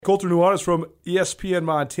Colter Nuanez from ESPN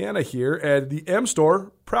Montana here, and the M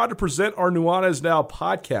Store, proud to present our Nuanez Now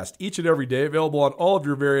podcast each and every day, available on all of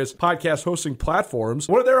your various podcast hosting platforms.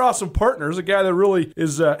 One of their awesome partners, a guy that really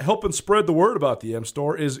is helping spread the word about the M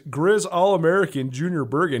Store, is Grizz All-American Junior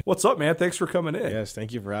Bergen. What's up, man? Thanks for coming in. Yes,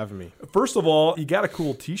 thank you for having me. First of all, you got a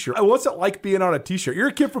cool t-shirt. What's it like being on a t-shirt? You're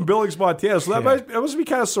a kid from Billings, Montana, so that must be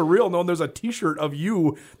kind of surreal knowing there's a t-shirt of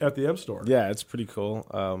you at the M Store. Yeah, it's pretty cool.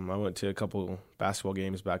 I went to a couple basketball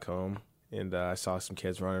games back home, and I saw some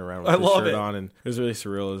kids running around with their shirt on, and it was really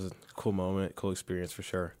surreal. It was a cool moment, cool experience for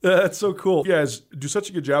sure. That's so cool. You guys do such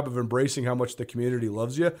a good job of embracing how much the community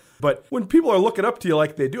loves you. But when people are looking up to you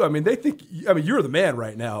like they do, they think, you're the man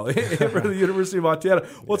right now for the University of Montana.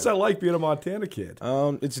 What's that like being a Montana kid?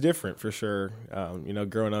 It's different for sure.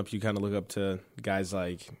 Growing up, you kind of look up to guys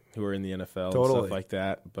like who are in the NFL and stuff like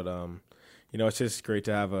that. But, it's just great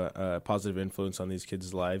to have a positive influence on these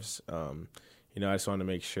kids' lives. I just want to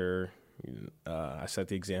make sure I set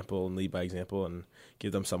the example and lead by example and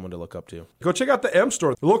give them someone to look up to. Go check out the M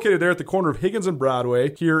Store. They're located there at the corner of Higgins and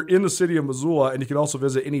Broadway here in the city of Missoula, and you can also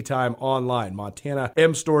visit anytime online,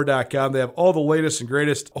 montanamstore.com. They have all the latest and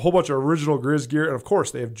greatest, a whole bunch of original Grizz gear, and of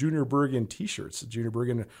course, they have Junior Bergen t-shirts. Junior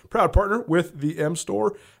Bergen, proud partner with the M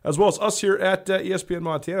Store, as well as us here at ESPN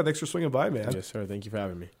Montana. Thanks for swinging by, man. Yes, sir. Thank you for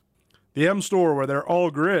having me. The M Store, where they're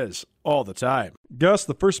all Grizz all the time. Gus,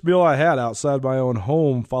 the first meal I had outside my own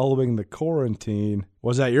home following the quarantine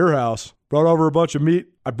was at your house. Brought over a bunch of meat.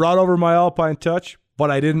 I brought over my Alpine Touch,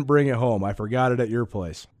 but I didn't bring it home. I forgot it at your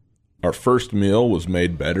place. Our first meal was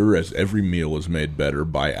made better, as every meal is made better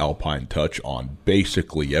by Alpine Touch on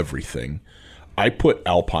basically everything. I put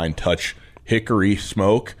Alpine Touch Hickory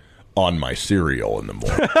Smoke on my cereal in the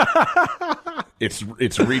morning.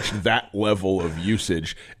 It's reached that level of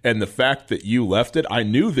usage, and the fact that you left it, I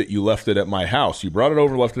knew that you left it at my house. You brought it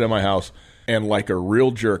over, left it at my house, and like a real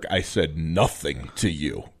jerk, I said nothing to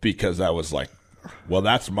you because I was like, well,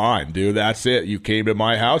 that's mine, dude. That's it. You came to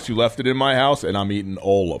my house, you left it in my house, and I'm eating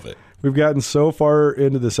all of it. We've gotten so far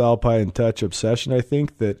into this Alpine Touch obsession, I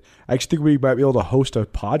think, that I actually think we might be able to host a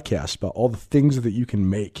podcast about all the things that you can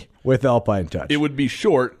make with Alpine Touch. It would be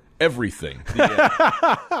short. Everything.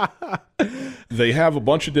 They have a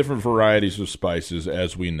bunch of different varieties of spices,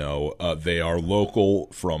 as we know. They are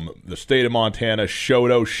local from the state of Montana.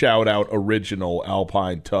 Shoto, shout out, original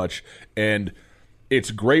Alpine Touch. And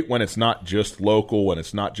it's great when it's not just local, when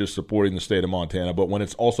it's not just supporting the state of Montana, but when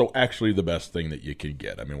it's also actually the best thing that you can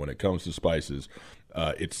get. When it comes to spices,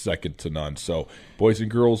 it's second to none. So, boys and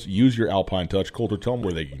girls, use your Alpine Touch. Colter, tell them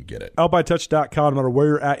where they can get it. AlpineTouch.com, no matter where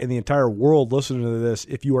you're at in the entire world listening to this,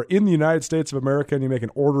 if you are in the United States of America and you make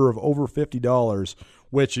an order of over $50,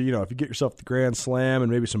 which, if you get yourself the Grand Slam and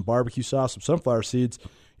maybe some barbecue sauce, some sunflower seeds,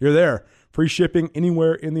 you're there. Free shipping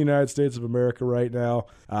anywhere in the United States of America right now.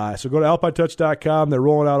 So go to AlpineTouch.com. They're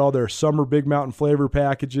rolling out all their summer Big Mountain flavor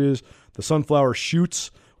packages. The sunflower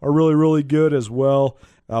shoots are really, really good as well.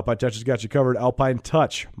 Alpine Touch has got you covered. Alpine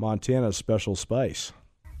Touch, Montana's special spice.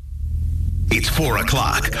 It's 4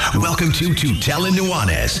 o'clock. Welcome to Tutel and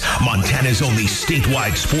Nuanez, Montana's only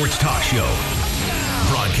statewide sports talk show.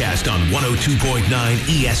 Broadcast on 102.9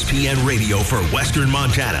 ESPN Radio for Western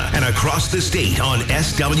Montana and across the state on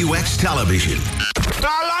SWX Television.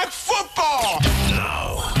 I like football!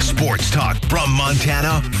 Now, sports talk from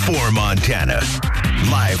Montana for Montana.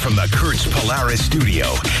 Live from the Kurtz Polaris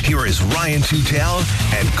studio, here is Ryan Tutel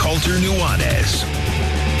and Colter Nuanez.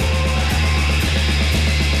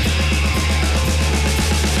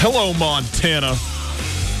 Hello, Montana.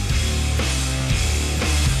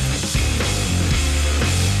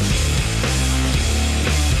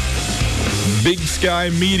 Big Sky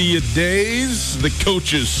Media Days. The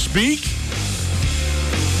coaches speak.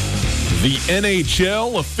 The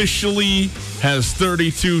NHL officially has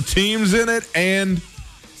 32 teams in it, and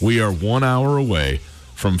we are 1 hour away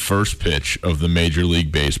from first pitch of the Major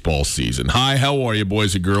League Baseball season. Hi, how are you,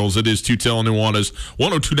 boys and girls? It is Tutel and Nuanez,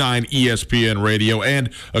 102.9 ESPN Radio,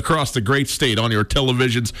 and across the great state on your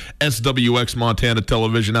televisions, SWX Montana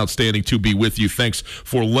Television. Outstanding to be with you. Thanks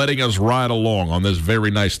for letting us ride along on this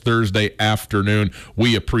very nice Thursday afternoon.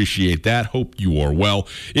 We appreciate that. Hope you are well.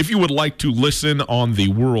 If you would like to listen on the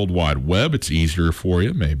World Wide Web, it's easier for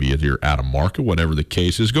you. Maybe if you're out of market, whatever the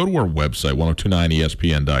case is, go to our website,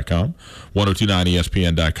 1029ESPN.com,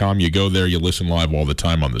 1029ESPN.com. You go there, you listen live all the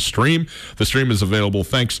time on the stream. The stream is available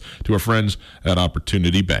thanks to our friends at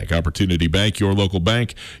Opportunity Bank. Opportunity Bank, your local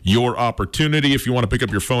bank, your opportunity. If you want to pick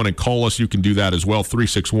up your phone and call us, you can do that as well.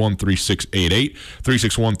 361-3688,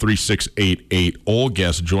 361-3688. All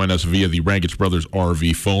guests join us via the Rankage Brothers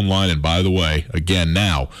RV phone line. And by the way, again,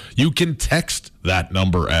 now you can text that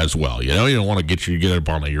number as well. You don't want to get up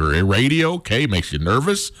on your radio. Okay, makes you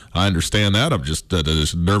nervous. I understand that. I'm just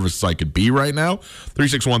as nervous as I could be right now.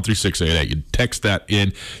 361-3688. You text that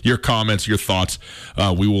in, your comments, your thoughts.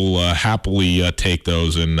 We will happily take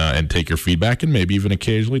those and take your feedback and maybe even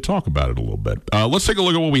occasionally talk about it a little bit. Let's take a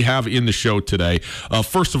look at what we have in the show today.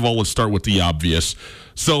 First of all, let's start with the obvious.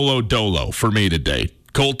 Solo dolo for me today.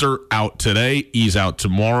 Colter out today. He's out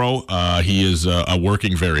tomorrow. He is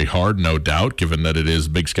working very hard, no doubt, given that it is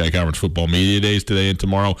Big Sky Conference Football Media Days today and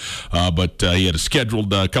tomorrow. But he had a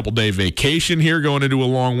scheduled couple-day vacation here going into a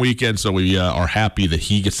long weekend, so we are happy that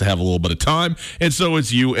he gets to have a little bit of time. And so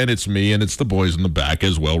it's you, and it's me, and it's the boys in the back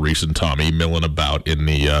as well, Reese and Tommy, milling about in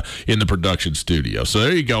the production studio. So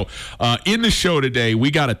there you go. In the show today,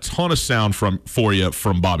 we got a ton of sound for you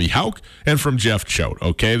from Bobby Hauck and from Jeff Choate.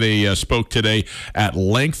 Okay, they spoke today at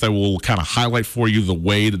length. I will kind of highlight for you the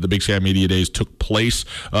way that the Big Sky Media Days took place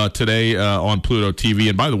today on Pluto TV.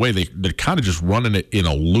 And by the way, they're kind of just running it in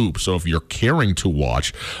a loop. So if you're caring to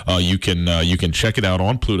watch, you can check it out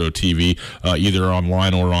on Pluto TV, either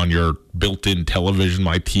online or on your built-in television.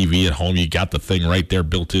 My TV at home, you got the thing right there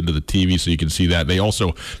built into the TV, so you can see that. They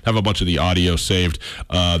also have a bunch of the audio saved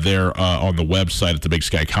there on the website at the Big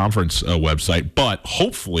Sky Conference website. But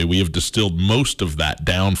hopefully we have distilled most of that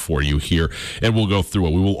down for you here, and we'll go through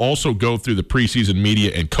it. We will also go through the preseason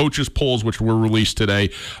media and coaches polls, which were released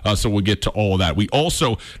today, so we'll get to all of that. We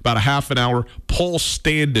also, about a half an hour, Paul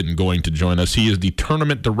Standen going to join us. He is the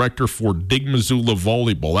tournament director for Dig Missoula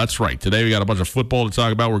Volleyball. That's right. Today we got a bunch of football to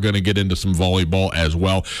talk about. We're going to get into some volleyball as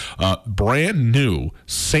well. Brand new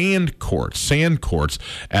sand courts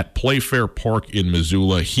at Playfair Park in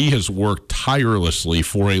Missoula. He has worked tirelessly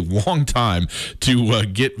for a long time to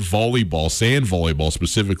get volleyball, sand volleyball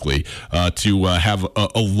specifically, to have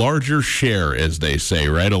a larger share, as they say,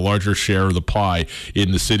 right? A larger share of the pie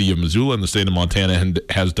in the city of Missoula, and the state of Montana, and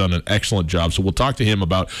has done an excellent job. So we'll talk to him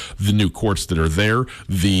about the new courts that are there,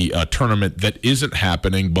 the tournament that isn't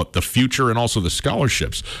happening, but the future, and also the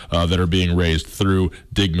scholarships that are being raised through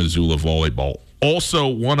Dig Missoula Volleyball. Also,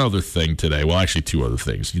 one other thing today, well, actually two other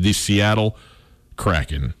things. The Seattle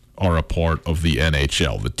Kraken are a part of the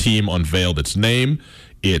NHL. The team unveiled its name,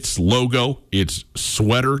 its logo, its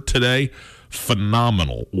sweater today.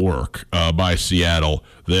 Phenomenal work by Seattle.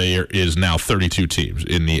 There is now 32 teams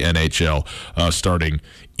in the NHL starting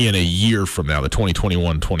in a year from now. The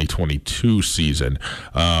 2021-2022 season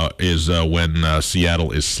is when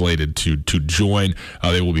Seattle is slated to join.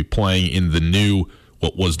 They will be playing in the new,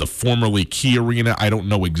 what was the formerly Key Arena. I don't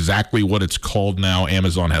know exactly what it's called now.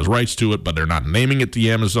 Amazon has rights to it, but they're not naming it the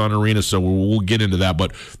Amazon Arena, so we'll get into that.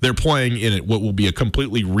 But they're playing in it, what will be a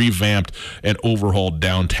completely revamped and overhauled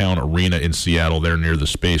downtown arena in Seattle, there near the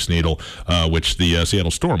Space Needle, which the Seattle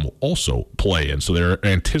Storm will also play in. So they're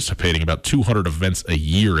anticipating about 200 events a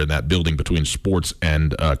year in that building between sports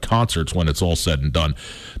and concerts when it's all said and done.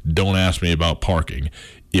 Don't ask me about parking.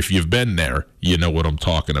 If you've been there, you know what I'm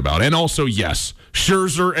talking about. And also, yes,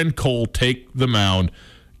 Scherzer and Cole take the mound.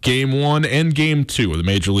 Game 1 and Game 2 of the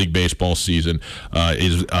Major League Baseball season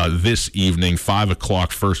is this evening, 5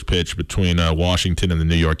 o'clock, first pitch between Washington and the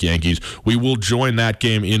New York Yankees. We will join that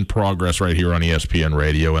game in progress right here on ESPN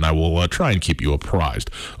Radio, and I will try and keep you apprised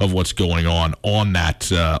of what's going on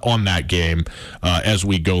that game as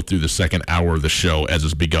we go through the second hour of the show as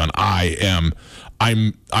it's begun.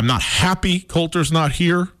 I'm not happy Colter's not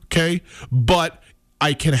here, okay? But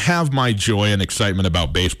I can have my joy and excitement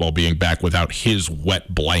about baseball being back without his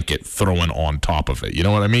wet blanket throwing on top of it. You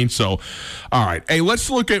know what I mean? So, all right. Hey, let's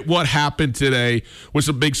look at what happened today with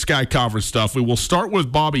some Big Sky Conference stuff. We will start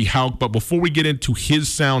with Bobby Hauck, but before we get into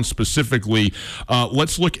his sound specifically,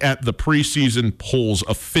 let's look at the preseason polls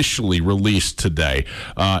officially released today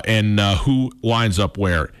and who lines up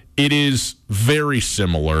where. It is very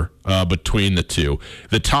similar between the two.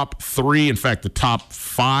 The top three, in fact, the top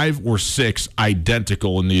 5 or 6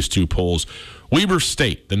 identical in these two polls. Weber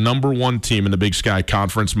State, the number 1 team in the Big Sky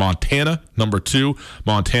Conference. Montana, number 2.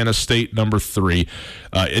 Montana State, number 3.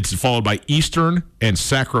 It's followed by Eastern and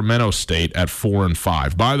Sacramento State at 4 and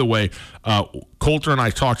 5. By the way, Colter and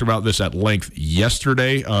I talked about this at length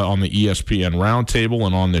yesterday on the ESPN Roundtable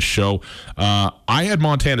and on this show. I had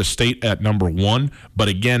Montana State at number 1, but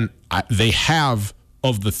again, they have,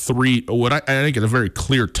 of the 3, what I think is a very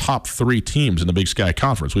clear top 3 teams in the Big Sky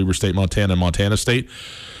Conference, Weber State, Montana, and Montana State.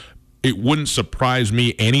 It wouldn't surprise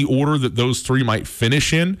me any order that those 3 might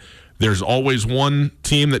finish in. There's always one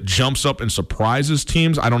team that jumps up and surprises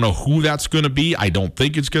teams. I don't know who that's going to be. I don't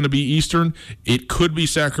think it's going to be Eastern. It could be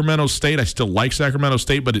Sacramento State. I still like Sacramento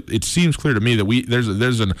State, but it seems clear to me that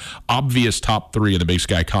there's an obvious top three in the Big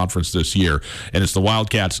Sky Conference this year, and it's the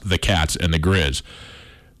Wildcats, the Cats, and the Grizz.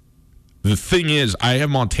 The thing is, I have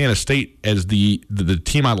Montana State as the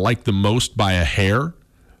team I like the most by a hair.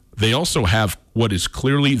 They also have what is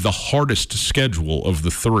clearly the hardest schedule of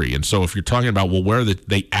the three. And so if you're talking about, well, where are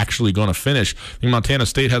they actually going to finish, I think Montana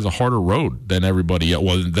State has a harder road than everybody else,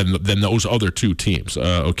 well, than those other two teams.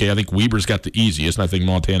 I think Weber's got the easiest, and I think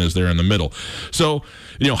Montana's there in the middle. So,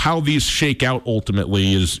 how these shake out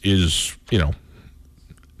ultimately is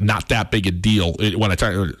not that big a deal. When I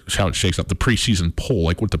talk about how it shakes up the preseason poll,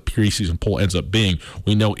 like what the preseason poll ends up being,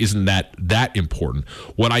 we know isn't that important.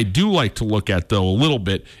 What I do like to look at, though, a little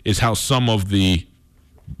bit is how some of the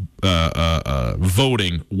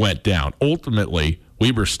voting went down. Ultimately,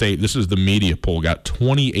 Weber State, this is the media poll, got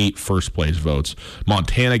 28 first-place votes.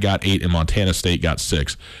 Montana got 8, and Montana State got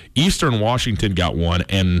 6. Eastern Washington got 1,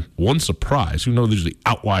 and one surprise, who knows there's the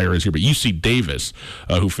outlier is here, but UC Davis,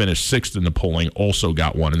 who finished 6th in the polling, also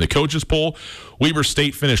got 1. In the coaches poll, Weber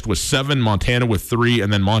State finished with 7, Montana with 3,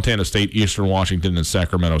 and then Montana State, Eastern Washington, and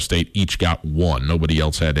Sacramento State each got 1. Nobody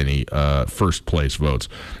else had any first-place votes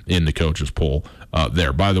in the coaches poll.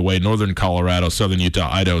 There. By the way, Northern Colorado, Southern Utah,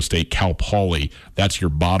 Idaho State, Cal Poly, that's your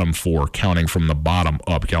bottom 4, counting from the bottom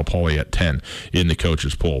up. Cal Poly at 10 in the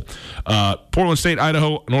coaches poll. Portland State,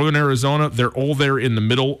 Idaho, Northern Arizona, they're all there in the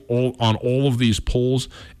middle on all of these polls.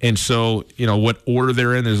 And so, what order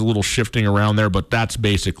they're in, there's a little shifting around there, but that's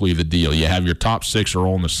basically the deal. You have your top 6 are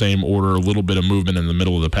all in the same order, a little bit of movement in the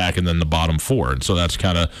middle of the pack, and then the bottom 4. And so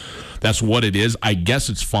that's what it is. I guess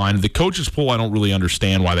it's fine. The coaches poll, I don't really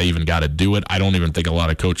understand why they even got to do it. I don't even think a lot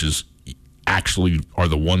of coaches actually are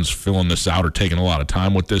the ones filling this out or taking a lot of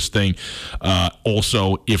time with this thing.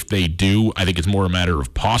 Also, if they do, I think it's more a matter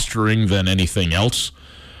of posturing than anything else.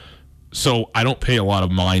 So I don't pay a lot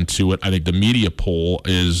of mind to it. I think the media poll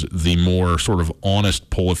is the more sort of honest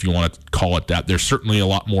poll, if you want to call it that. There's certainly a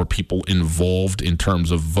lot more people involved in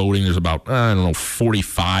terms of voting. There's about,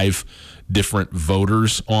 45 different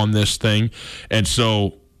voters on this thing. And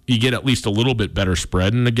so you get at least a little bit better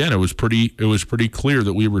spread. And again, it was pretty clear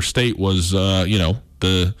that Weber State was, I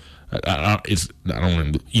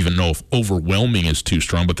don't even know if overwhelming is too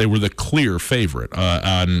strong, but they were the clear favorite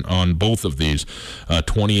on both of these.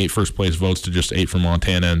 28 first place votes to just 8 from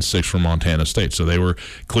Montana and 6 from Montana State. So they were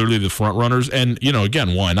clearly the front runners. And,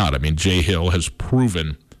 again, why not? I mean, Jay Hill has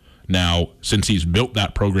proven now, since he's built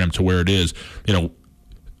that program to where it is,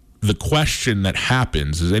 the question that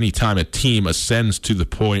happens is anytime a team ascends to the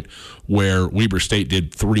point where Weber State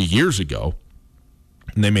did 3 years ago,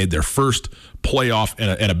 and they made their first playoff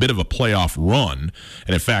and a bit of a playoff run,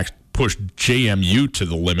 and in fact pushed JMU to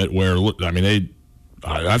the limit where,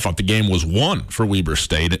 I thought the game was won for Weber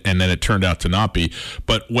State, and then it turned out to not be.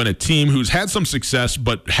 But when a team who's had some success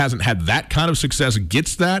but hasn't had that kind of success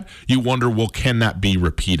gets that, you wonder, well, can that be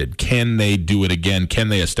repeated? Can they do it again? Can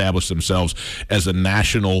they establish themselves as a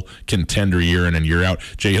national contender year in and year out?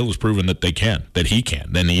 Jay Hill has proven that they can, that he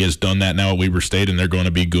can. Then he has done that now at Weber State, and they're going to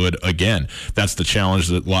be good again. That's the challenge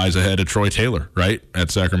that lies ahead of Troy Taylor, right, at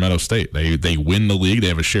Sacramento State. They win the league. They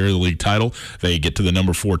have a share of the league title. They get to the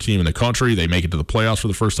number 4 team in the country. They make it to the playoffs for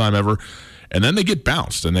the first time ever, and then they get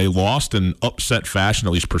bounced, and they lost in upset fashion,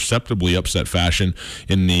 at least perceptibly upset fashion,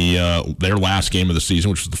 in their last game of the season,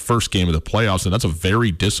 which was the first game of the playoffs, and that's a very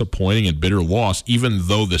disappointing and bitter loss, even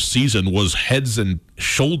though the season was heads and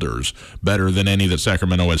shoulders better than any that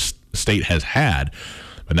Sacramento State has had.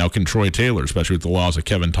 But now can Troy Taylor, especially with the laws of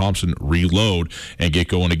Kevin Thompson, reload and get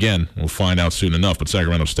going again? We'll find out soon enough. But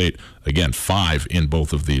Sacramento State, again, 5 in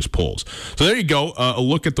both of these polls. So there you go. A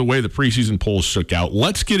look at the way the preseason polls shook out.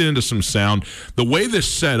 Let's get into some sound. The way this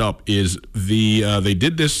set up is they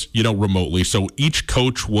did this, remotely. So each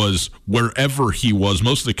coach was wherever he was.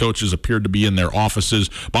 Most of the coaches appeared to be in their offices.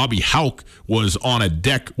 Bobby Hauck was on a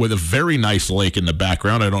deck with a very nice lake in the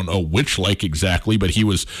background. I don't know which lake exactly, but he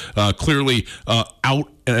was clearly out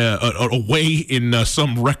away in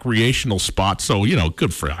some recreational spot. So,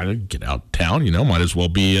 good for him. Get out of town, might as well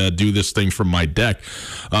be do this thing from my deck.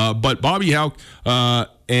 But Bobby Hauck,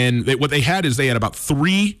 what they had is they had about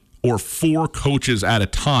 3 or 4 coaches at a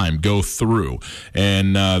time go through.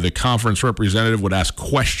 And the conference representative would ask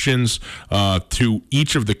questions to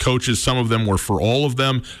each of the coaches. Some of them were for all of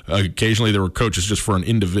them. Occasionally there were coaches just for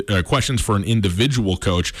questions for an individual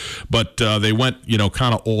coach. But they went,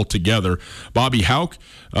 kind of all together. Bobby Hauck,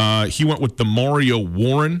 he went with the Mario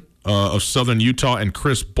Warren of Southern Utah and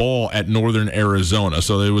Chris Ball at Northern Arizona.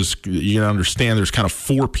 So there was, you can understand, there's kind of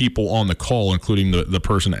 4 people on the call, including the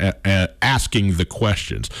person asking the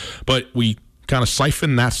questions. But we kind of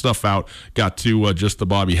siphoned that stuff out, got to just the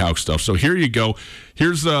Bobby Hauck stuff. So here you go.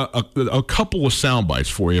 Here's a couple of sound bites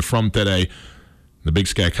for you from today, the Big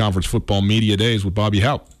Sky Conference Football Media Days with Bobby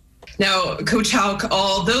Hauck. Now, Coach Hauck,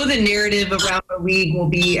 although the narrative around the league will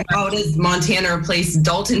be how does Montana replace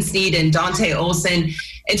Dalton Sneed and Dante Olson,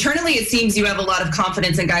 internally it seems you have a lot of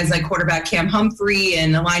confidence in guys like quarterback Cam Humphrey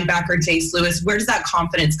and the linebacker Jace Lewis. Where does that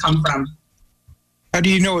confidence come from? How do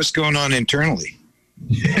you know what's going on internally?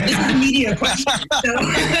 This is a media question, so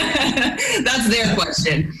that's their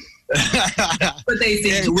question. But they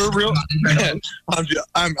say we're real.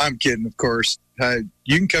 I'm kidding, of course.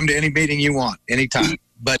 You can come to any meeting you want, anytime.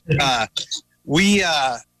 But we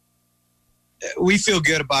feel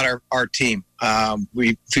good about our team.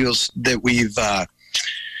 We feel that we've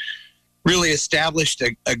really established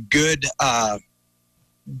a good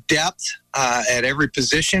depth at every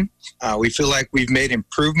position. We feel like we've made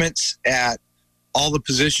improvements at all the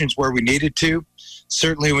positions where we needed to.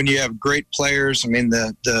 Certainly when you have great players, I mean,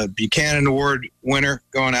 the Buchanan Award winner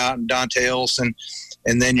going out and Dante Olson,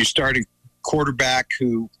 and then you're starting quarterback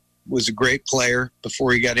who was a great player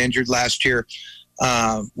before he got injured last year.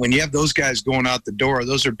 When you have those guys going out the door,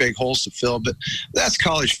 those are big holes to fill. But that's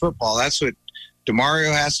college football. That's what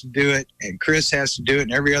DeMario has to do it, and Chris has to do it,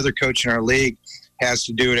 and every other coach in our league has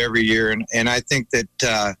to do it every year. And I think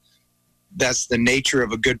that that's the nature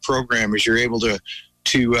of a good program, is you're able to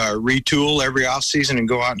retool every offseason and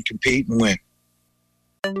go out and compete and win.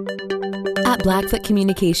 At Blackfoot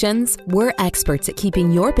Communications, we're experts at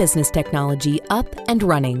keeping your business technology up and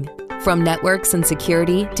running. From networks and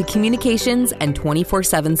security to communications and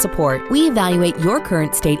 24/7 support, we evaluate your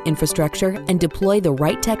current state infrastructure and deploy the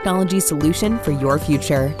right technology solution for your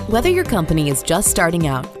future. Whether your company is just starting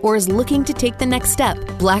out or is looking to take the next step,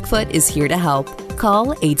 Blackfoot is here to help.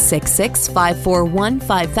 Call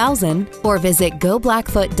 866-541-5000 or visit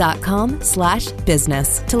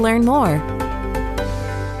goblackfoot.com/business to learn more.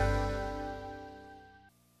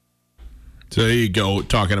 So there you go,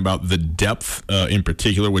 talking about the depth in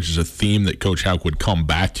particular, which is a theme that Coach Hauck would come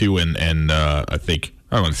back to, and I think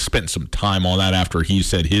spent some time on that after he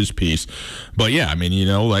said his piece. But yeah, I mean,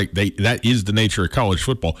 that is the nature of college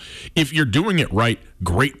football. If you're doing it right,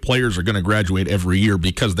 great players are going to graduate every year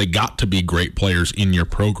because they got to be great players in your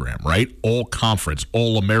program, right? All conference,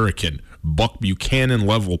 all American, Buck Buchanan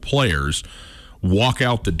level players walk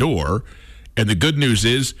out the door. And the good news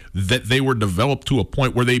is that they were developed to a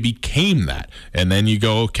point where they became that. And then you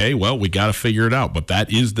go, okay, well, we got to figure it out. But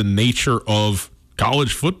that is the nature of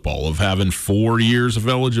college football, of having 4 years of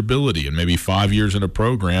eligibility and maybe 5 years in a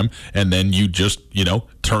program, and then you just,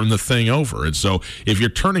 turn the thing over. And so if you're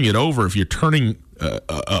turning it over, if you're turning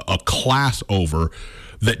a class over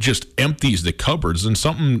that just empties the cupboards, then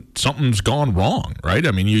something's gone wrong, right?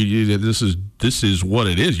 I mean, this is what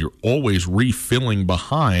it is. You're always refilling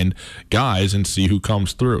behind guys and see who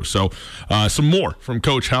comes through. So some more from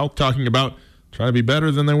Coach Hauck talking about trying to be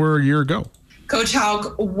better than they were a year ago. Coach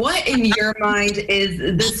Hauck, what in your mind is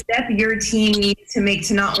the step your team needs to make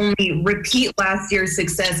to not only repeat last year's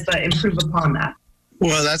success, but improve upon that?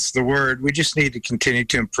 Well, that's the word. We just need to continue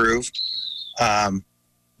to improve.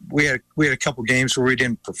 We had a couple games where we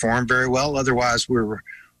didn't perform very well. Otherwise, we were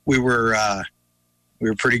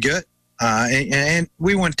pretty good. And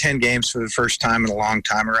we won 10 games for the first time in a long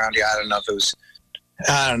time around here. I don't know if it was,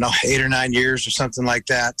 8 or 9 years or something like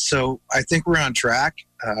that. So I think we're on track.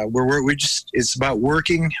 It's about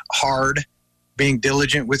working hard, being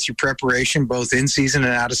diligent with your preparation, both in season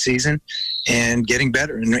and out of season, and getting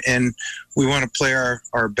better. And we want to play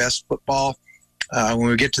our best football when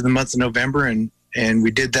we get to the month of November. And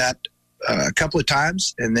we did that a couple of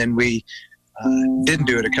times, and then we didn't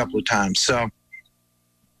do it a couple of times. So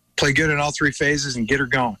play good in all three phases and get her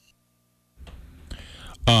going.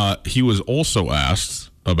 He was also asked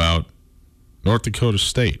about North Dakota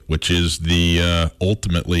State, which is the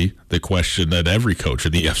ultimately the question that every coach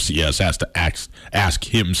in the FCS has to ask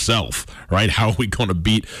himself, right? How are we going to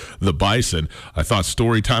beat the Bison? I thought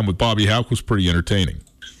story time with Bobby Hauck was pretty entertaining.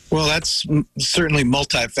 Well, that's certainly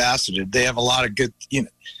multifaceted. They have a lot of good,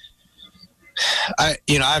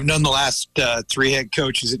 I've known the last 3 head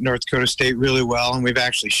coaches at North Dakota State really well, and we've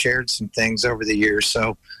actually shared some things over the years.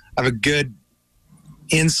 So I have a good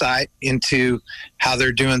insight into how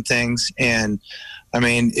they're doing things. And I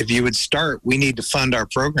mean, if you would start, we need to fund our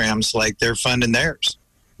programs like they're funding theirs.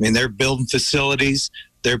 I mean, they're building facilities.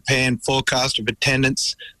 They're paying full cost of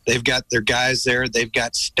attendance. They've got their guys there. They've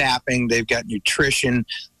got staffing. They've got nutrition.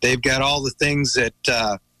 They've got all the things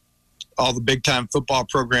that all the big-time football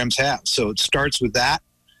programs have. So it starts with that,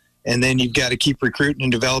 and then you've got to keep recruiting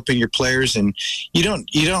and developing your players. And you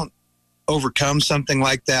don't overcome something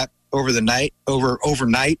like that overnight.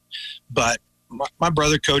 But my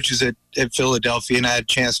brother coaches at Philadelphia, and I had a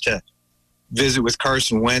chance to visit with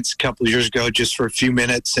Carson Wentz a couple of years ago just for a few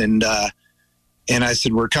minutes, and I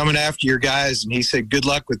said, we're coming after your guys. And he said, good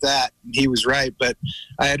luck with that. And he was right. But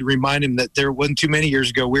I had to remind him that there wasn't too many years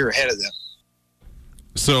ago we were ahead of them.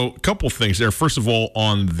 So a couple things there. First of all,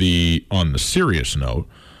 on the serious note,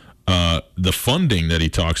 the funding that he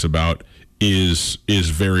talks about is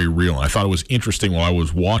very real. And I thought it was interesting while I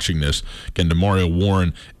was watching this. Again, DeMario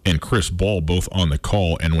Warren and Chris Ball both on the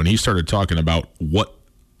call. And when he started talking about what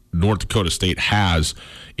North Dakota State has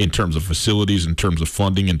in terms of facilities, in terms of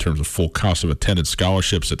funding, in terms of full cost of attendance,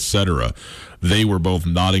 scholarships, etc., they were both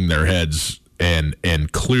nodding their heads and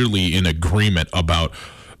clearly in agreement about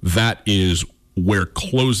that is where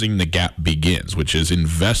closing the gap begins, which is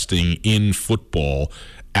investing in football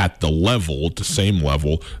at the same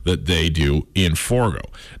level that they do in Fargo.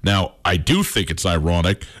 Now, I do think it's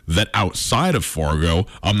ironic that outside of Fargo,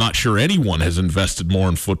 I'm not sure anyone has invested more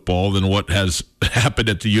in football than what has happened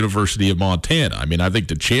at the University of Montana. I mean, I think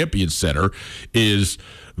the Champion Center is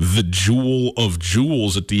the jewel of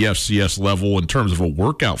jewels at the FCS level in terms of a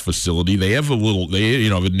workout facility. They have a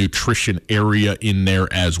nutrition area in there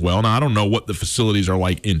as well. Now, I don't know what the facilities are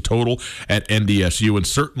like in total at NDSU, and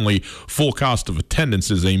certainly full cost of attendance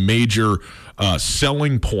is a major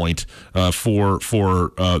selling point for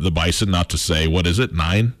the Bison. Not to say,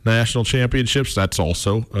 9 national championships? That's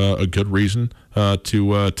also a good reason or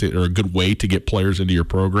a good way to get players into your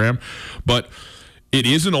program. But it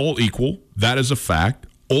isn't all equal. That is a fact.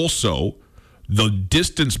 Also, the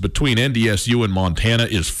distance between NDSU and Montana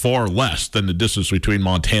is far less than the distance between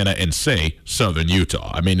Montana and, say, Southern Utah.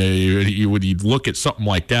 I mean, you look at something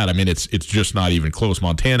like that, I mean, it's just not even close.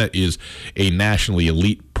 Montana is a nationally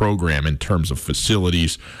elite program in terms of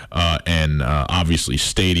facilities and obviously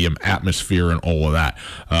stadium atmosphere and all of that.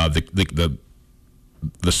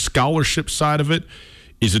 The scholarship side of it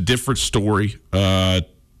is a different story.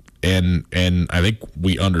 And I think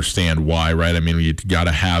we understand why, right? I mean, it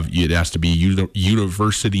has to be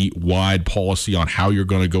university-wide policy on how you're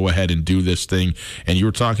going to go ahead and do this thing. And you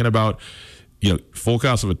were talking about, full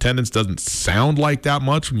cost of attendance doesn't sound like that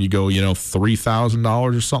much when you go,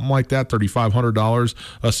 $3,000 or something like that, $3,500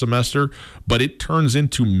 a semester, but it turns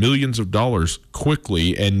into millions of dollars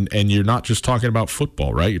quickly, and you're not just talking about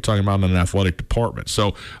football, right? You're talking about an athletic department.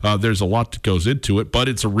 So there's a lot that goes into it, but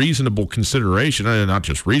it's a reasonable consideration, and not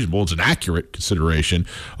just reasonable, it's an accurate consideration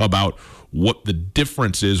about what the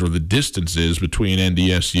difference is or the distance is between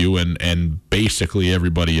NDSU and basically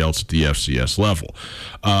everybody else at the FCS level.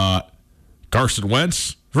 Carson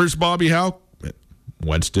Wentz versus Bobby Hauck.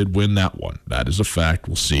 Wentz did win that one. That is a fact.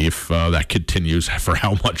 We'll see if that continues for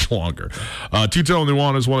how much longer. Tutel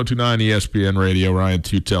Nuanez, 102.9 ESPN Radio. Ryan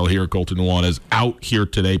Tutel here. Colton Nuanez out here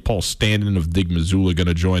today. Paul Standen of Dig Missoula going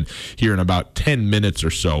to join here in about 10 minutes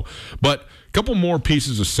or so. But a couple more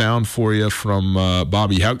pieces of sound for you from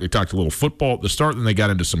Bobby Hauck. They talked a little football at the start, then they got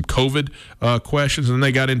into some COVID questions, and then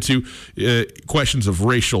they got into questions of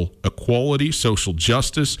racial equality, social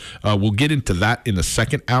justice. We'll get into that in the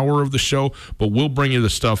second hour of the show, but we'll bring you the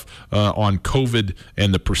stuff on COVID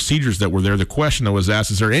and the procedures that were there. The question that was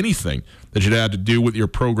asked, is there anything that you had to do with your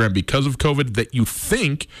program because of COVID that you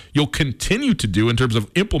think you'll continue to do in terms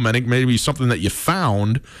of implementing maybe something that you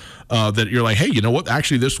found that you're like, hey, you know what?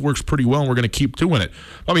 Actually, this works pretty well, and we're going to keep doing it.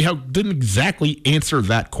 Bobby Hauck didn't exactly answer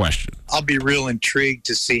that question. I'll be real intrigued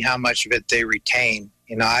to see how much of it they retain.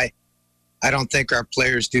 I don't think our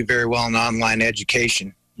players do very well in online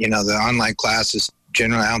education. The online classes,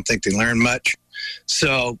 generally, I don't think they learn much.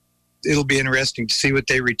 So it'll be interesting to see what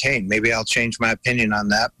they retain. Maybe I'll change my opinion on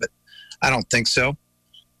that, but I don't think so.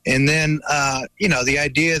 And then, the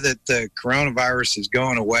idea that the coronavirus is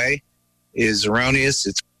going away is erroneous.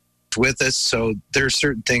 It's with us. So there are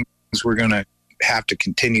certain things we're going to have to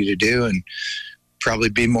continue to do and probably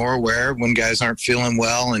be more aware when guys aren't feeling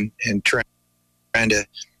well and trying to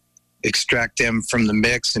extract them from the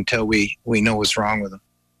mix until we know what's wrong with them.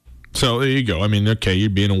 So there you go. I mean, okay, you're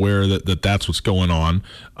being aware that that's what's going on.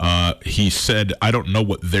 He said, I don't know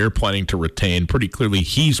what they're planning to retain. Pretty clearly,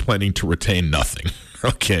 he's planning to retain nothing.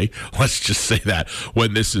 Okay, let's just say that.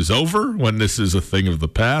 When this is over, when this is a thing of the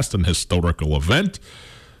past, an historical event,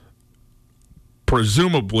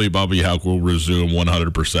 presumably Bobby Hauck will resume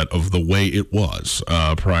 100% of the way it was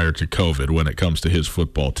prior to COVID when it comes to his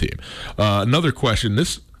football team. Another question,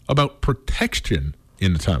 this about protection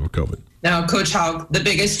in the time of COVID. Now, Coach Hauck, the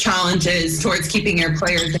biggest challenge is towards keeping your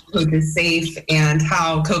players and coaches safe, and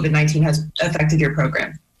how COVID-19 has affected your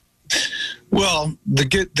program. Well, the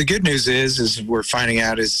good news is we're finding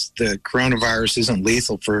out is the coronavirus isn't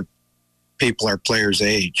lethal for people our players'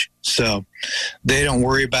 age, so they don't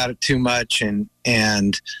worry about it too much, and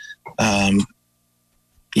them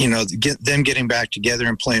getting back together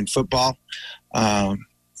and playing football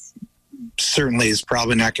certainly is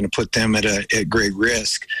probably not going to put them at great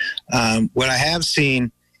risk. What I have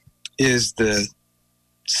seen is the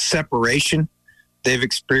separation they've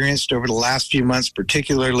experienced over the last few months,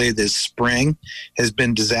 particularly this spring, has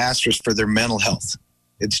been disastrous for their mental health.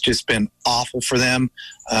 It's just been awful for them.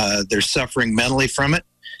 They're suffering mentally from it,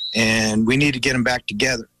 and we need to get them back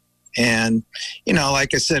together. And,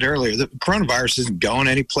 like I said earlier, the coronavirus isn't going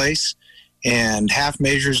anyplace, and half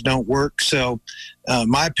measures don't work. So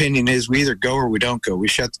my opinion is we either go or we don't go. We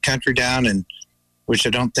shut the country down, and which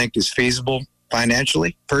I don't think is feasible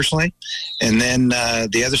financially, personally. And then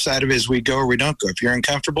the other side of it is we go or we don't go. If you're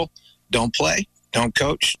uncomfortable, don't play, don't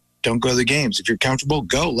coach, don't go to the games. If you're comfortable,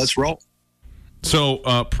 go. Let's roll.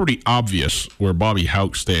 So pretty obvious where Bobby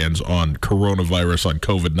Hauck stands on coronavirus, on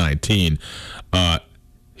COVID-19.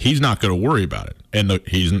 He's not going to worry about it. And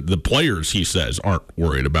the players, he says, aren't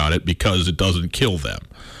worried about it because it doesn't kill them.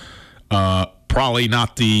 Probably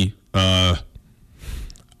not the, I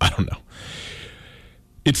don't know.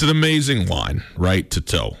 It's an amazing line, right, to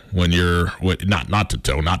toe when you're not to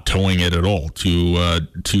toe, not towing it at all.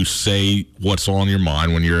 To say what's on your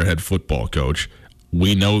mind when you're a head football coach.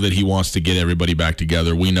 We know that he wants to get everybody back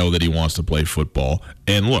together. We know that he wants to play football.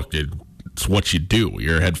 And look, it's what you do.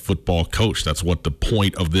 You're a head football coach. That's what the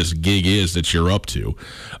point of this gig is that you're up to.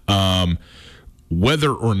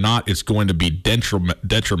 Whether or not it's going to be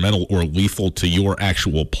detrimental or lethal to your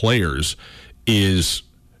actual players is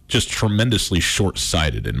just tremendously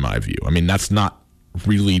short-sighted in my view. I mean, that's not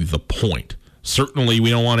really the point. Certainly, we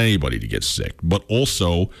don't want anybody to get sick, but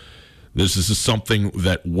also this is something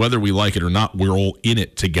that whether we like it or not, we're all in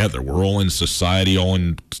it together. We're all in society, all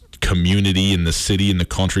in community, in the city, in the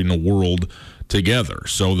country, in the world together.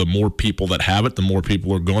 So the more people that have it, the more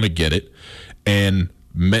people are going to get it. And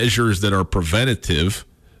measures that are preventative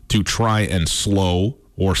to try and slow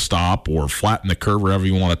or stop or flatten the curve, wherever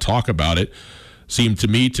you want to talk about it, seem to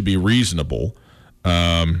me to be reasonable,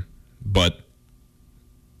 but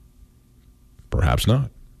perhaps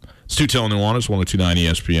not. Stu Nuanez, 102.9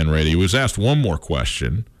 ESPN Radio. He was asked one more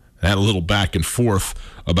question, had a little back and forth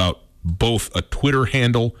about both a Twitter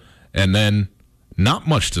handle and then not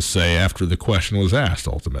much to say after the question was asked,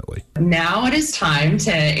 ultimately. Now it is time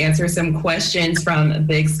to answer some questions from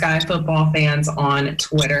Big Sky football fans on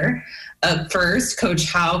Twitter. Up first, Coach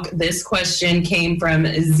Hauck, this question came from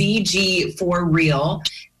ZG for Real.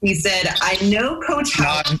 He said, I know Coach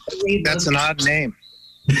Hauck. That's an odd name.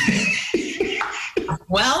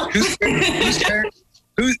 Well,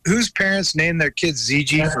 whose parents named their kids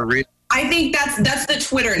ZG for Real? I think that's the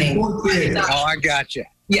Twitter name. Oh, I gotcha.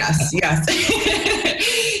 Yes.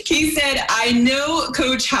 He said, I know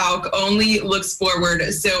Coach Hauck only looks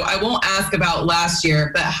forward, so I won't ask about last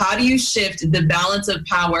year, but how do you shift the balance of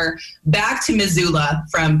power back to Missoula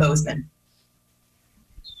from Bozeman?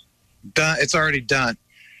 Done. It's already done.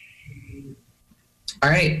 All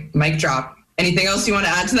right, mic drop. Anything else you want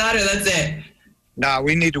to add to that, or that's it? No,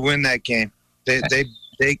 we need to win that game. They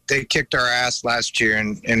kicked our ass last year,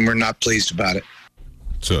 and we're not pleased about it.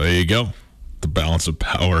 So there you go. The balance of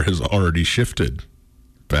power has already shifted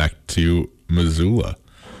back to Missoula,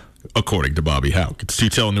 according to Bobby Hauck. It's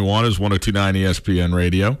T-Tel Nuanez, 102.9 ESPN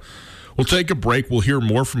Radio. We'll take a break. We'll hear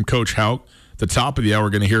more from Coach Hauck. At the top of the hour,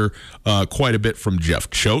 we're going to hear quite a bit from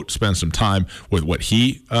Jeff Choate, spend some time with what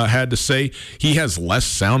he had to say. He has less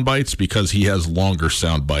sound bites because he has longer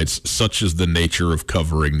sound bites, such is the nature of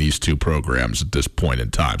covering these two programs at this point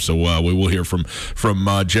in time. So we will hear from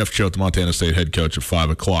Jeff Choate, the Montana State head coach, at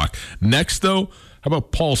 5 o'clock. Next, though, how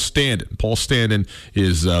about Paul Standen? Paul Standen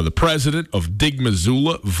is the president of Dig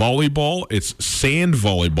Missoula Volleyball. It's sand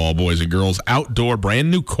volleyball, boys and girls, outdoor,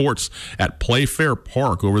 brand new courts at Playfair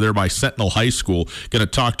Park over there by Sentinel High School. Going to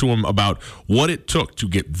talk to him about what it took to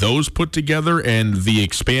get those put together and the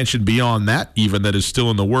expansion beyond that, even, that is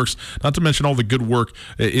still in the works. Not to mention all the good work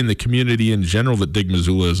in the community in general that Dig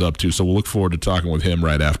Missoula is up to. So we'll look forward to talking with him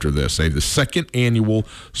right after this. The second annual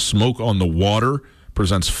Smoke on the Water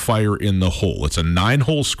presents Fire in the Hole. It's a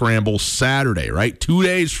 9-hole scramble Saturday, right? 2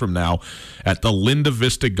 days from now at the Linda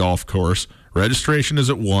Vista Golf Course Registration is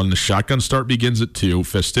at 1. The shotgun start begins at 2.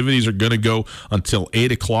 Festivities are going to go until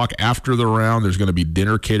 8 o'clock. After the round, there's going to be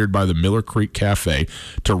dinner catered by the Miller Creek Cafe.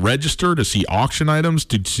 To register, to see auction items,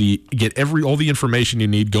 get all the information you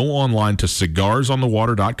need, go online to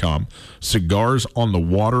cigarsonthewater.com.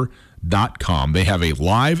 Cigarsonthewater.com. They have a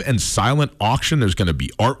live and silent auction. There's going to be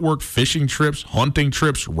artwork, fishing trips, hunting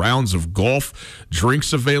trips, rounds of golf,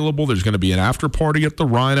 drinks available. There's going to be an after party at the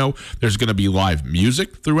Rhino. There's going to be live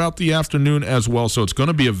music throughout the afternoon as well. So it's going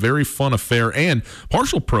to be a very fun affair, and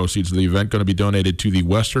partial proceeds of the event going to be donated to the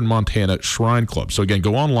Western Montana Shrine Club. So again,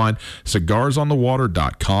 go online,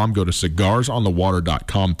 cigarsonthewater.com. Go to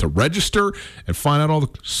cigarsonthewater.com to register and find out all the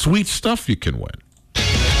sweet stuff you can win.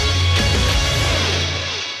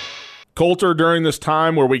 Coulter, during this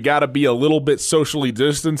time where we got to be a little bit socially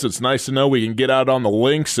distanced, it's nice to know we can get out on the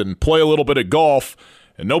links and play a little bit of golf,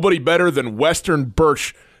 and nobody better than Western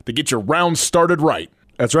Birch to get your round started right.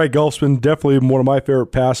 That's right. Golf's been definitely one of my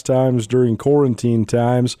favorite pastimes during quarantine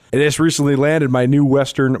times. I just recently landed my new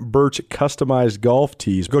Western Birch customized golf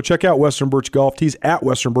tees. Go check out Western Birch golf tees at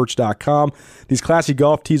westernbirch.com. These classy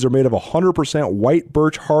golf tees are made of 100% white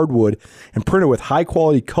birch hardwood and printed with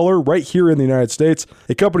high-quality color right here in the United States.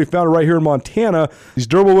 A company founded right here in Montana. These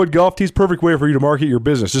durable wood golf tees, perfect way for you to market your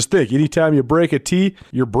business. Just think, anytime you break a tee,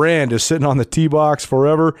 your brand is sitting on the tee box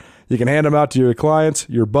forever. You can hand them out to your clients,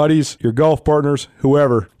 your buddies, your golf partners,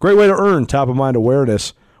 whoever. Great way to earn top-of-mind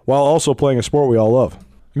awareness while also playing a sport we all love.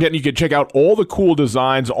 Again, you can check out all the cool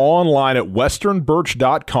designs online at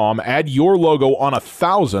westernbirch.com. Add your logo on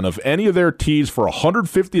 1,000 of any of their tees for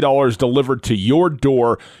 $150 delivered to your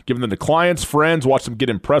door. Give them to clients, friends, watch them get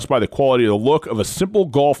impressed by the quality of the look of a simple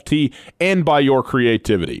golf tee and by your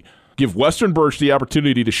creativity. Give Western Birch the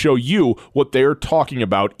opportunity to show you what they're talking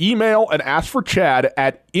about. Email and ask for Chad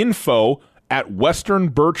at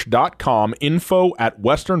info@westernbirch.com,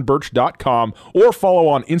 info@westernbirch.com, or follow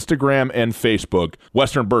on Instagram and Facebook,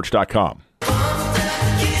 westernbirch.com.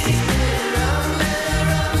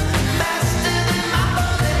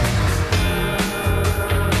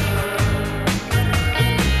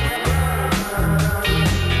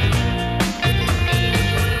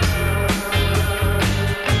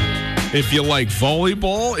 If you like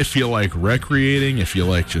volleyball, if you like recreating, if you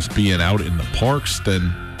like just being out in the parks,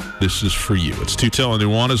 then this is for you. It's Tutel and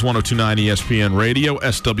Nuanez, 102.9 ESPN Radio,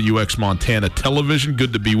 SWX Montana Television.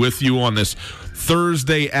 Good to be with you on this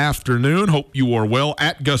Thursday afternoon. Hope you are well.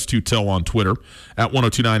 At Gus Tutel on Twitter, at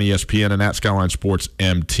 102.9 ESPN, and at Skyline Sports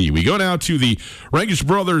MT. We go now to the Rankish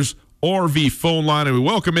Brothers RV phone line, and we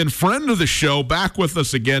welcome in friend of the show, back with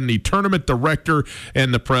us again, the tournament director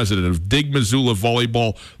and the president of Dig Missoula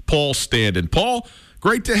Volleyball, Paul Standen. Paul,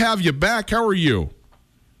 great to have you back. How are you?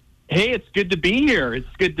 Hey, it's good to be here. It's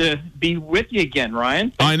good to be with you again,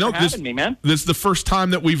 Ryan. Thanks for having me, man. This is the first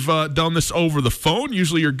time that we've done this over the phone.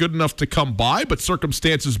 Usually you're good enough to come by, but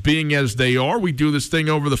circumstances being as they are, we do this thing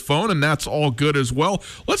over the phone, and that's all good as well.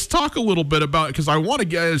 Let's talk a little bit about it, because I want to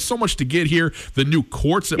get so much to get here. The new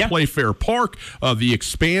courts at Playfair Park, the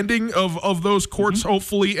expanding of those courts,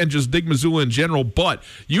 hopefully, and just Dig Missoula in general. But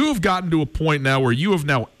you have gotten to a point now where you have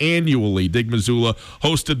now annually, Dig Missoula,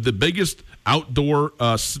 hosted the biggest outdoor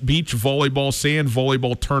beach volleyball, sand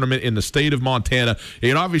volleyball tournament in the state of Montana.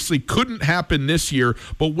 It obviously couldn't happen this year,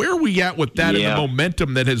 but where are we at with that and the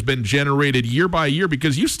momentum that has been generated year by year?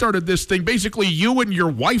 Because you started this thing, basically you and your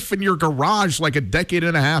wife in your garage like a decade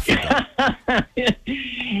and a half ago.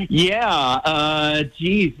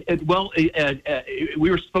 Geez. Well, we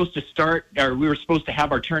were supposed to start, or we were supposed to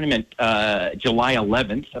have our tournament July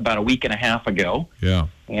 11th, about a week and a half ago. Yeah.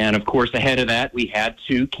 And, of course, ahead of that, we had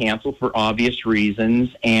to cancel for obvious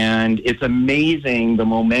reasons. And it's amazing the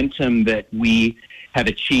momentum that we have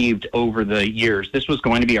achieved over the years. This was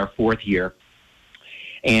going to be our fourth year.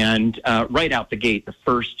 And right out the gate, the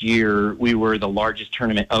first year, we were the largest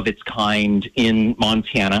tournament of its kind in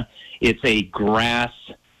Montana. It's a grass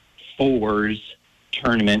fours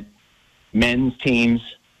tournament, men's teams,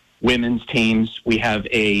 women's teams. We have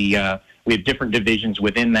we have different divisions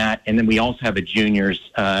within that, and then we also have a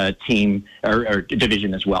juniors team or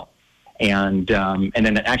division as well. And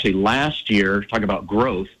then actually last year, talk about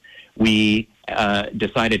growth, we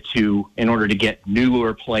decided to, in order to get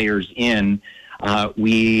newer players in,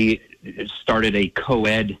 we started a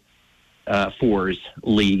co-ed fours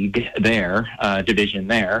league there, division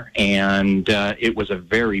there, and it was a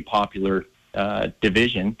very popular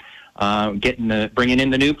division, bringing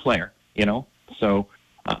in the new player, So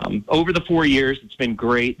over the 4 years, it's been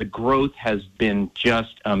great. The growth has been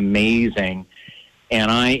just amazing,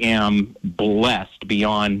 and I am blessed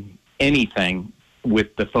beyond anything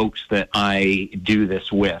with the folks that I do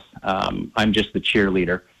this with. I'm just the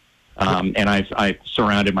cheerleader. And I've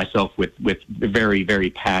surrounded myself with very,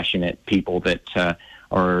 very passionate people that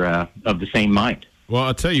are of the same mind. Well,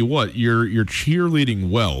 I'll tell you what, you're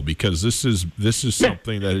cheerleading well, because this is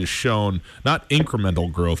something that has shown not incremental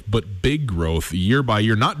growth, but big growth year by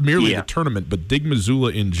year, not merely the tournament, but Dig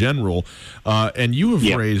Missoula in general. And you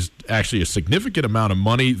have raised actually a significant amount of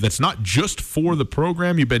money that's not just for the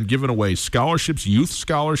program. You've been giving away scholarships, youth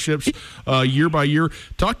scholarships, year by year.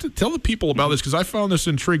 Tell the people about this, because I found this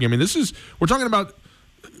intriguing. I mean, we're talking about,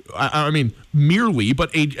 merely,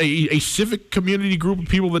 but a civic community group of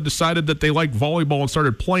people that decided that they liked volleyball and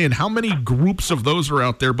started playing. How many groups of those are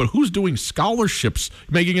out there? But who's doing scholarships,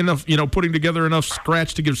 making enough, putting together enough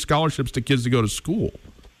scratch to give scholarships to kids to go to school?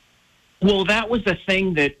 Well, that was the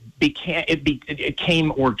thing that it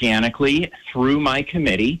came organically through my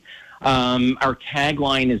committee. Our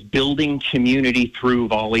tagline is building community through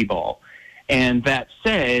volleyball. And that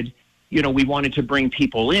said, we wanted to bring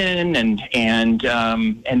people in, and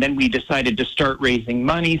then we decided to start raising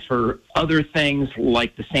money for other things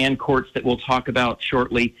like the sand courts that we'll talk about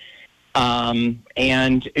shortly.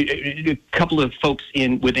 And a couple of folks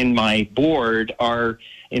within my board are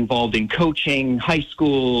involved in coaching, high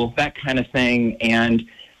school, that kind of thing. And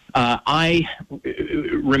I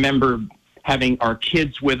remember having our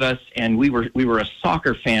kids with us, and we were a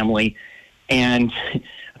soccer family, and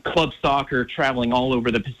club soccer, traveling all over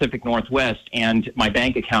the Pacific Northwest, and my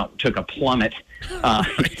bank account took a plummet. And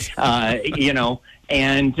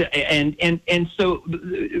so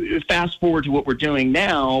fast forward to what we're doing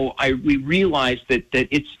now, we realized that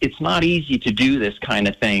it's not easy to do this kind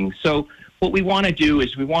of thing. So what we want to do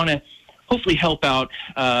is we want to hopefully help out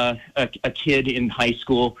a kid in high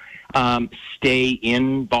school stay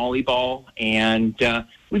in volleyball, and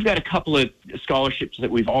we've got a couple of scholarships that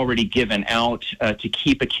we've already given out to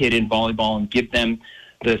keep a kid in volleyball and give them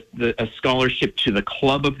a scholarship to the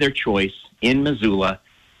club of their choice in Missoula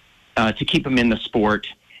to keep them in the sport.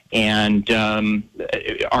 And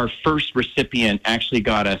our first recipient actually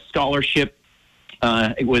got a scholarship.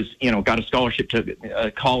 Got a scholarship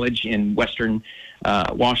to college in Western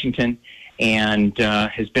Washington, and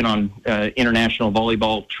has been on international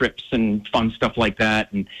volleyball trips and fun stuff like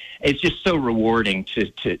that. And it's just so rewarding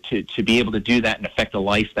to be able to do that and affect a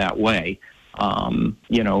life that way.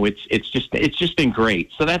 It's just been great.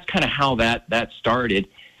 So that's kind of how that started.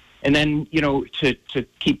 And then, to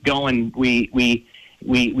keep going, we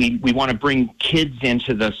want to bring kids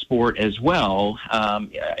into the sport as well.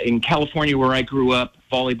 In California, where I grew up,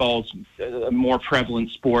 volleyball's a more prevalent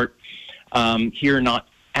sport. Here, not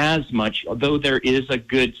as much, although there is a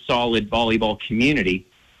good, solid volleyball community.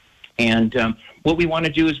 And what we want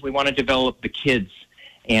to do is we want to develop the kids.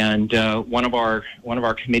 And one of our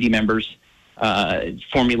committee members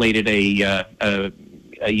formulated a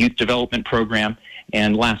youth development program.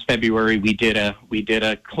 And last February we did a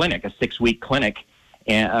clinic, a 6-week clinic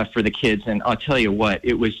for the kids. And I'll tell you what,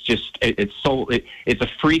 it was just it's a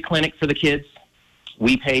free clinic for the kids.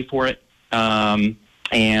 We pay for it.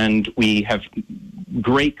 And we have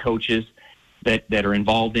great coaches that are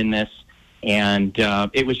involved in this. And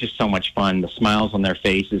it was just so much fun, the smiles on their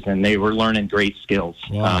faces, and they were learning great skills.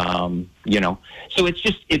 Wow. So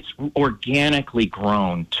it's organically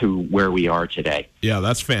grown to where we are today. Yeah,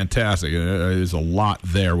 that's fantastic. There's a lot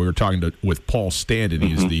there. We were talking with Paul Standen.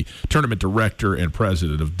 He's the tournament director and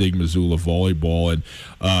president of Dig Missoula Volleyball. And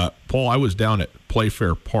Paul, I was down at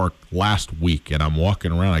Playfair Park last week, and I'm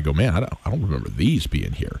walking around. I go, man, I don't remember these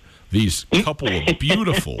being here. These couple of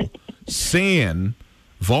beautiful sand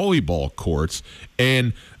volleyball courts,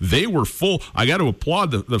 and they were full. I got to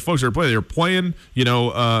applaud the folks that are playing. They were playing,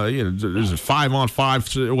 there's a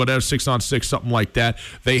 5-on-5, whatever, 6-on-6, something like that.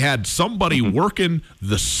 They had somebody working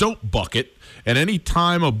the soap bucket, and any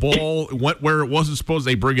time a ball went where it wasn't supposed,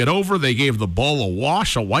 they bring it over. They gave the ball a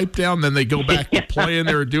wash, a wipe down, then they go back to playing.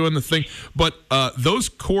 They were doing the thing. But those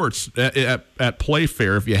courts at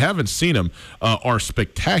Playfair, if you haven't seen them, are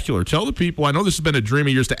spectacular. Tell the people, I know this has been a dream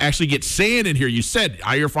of yours to actually get sand in here. You said,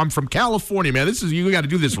 I'm from California, man. You got to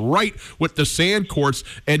do this right with the sand courts,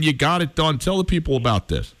 and you got it done. Tell the people about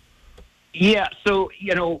this. Yeah, so,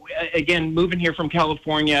 again, moving here from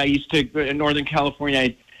California, I used to, in Northern California,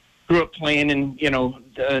 I grew up playing in,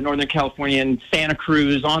 Northern California and Santa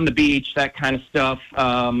Cruz on the beach, that kind of stuff.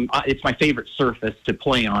 It's my favorite surface to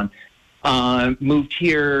play on. Moved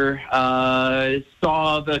here,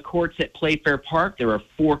 saw the courts at Playfair Park. There are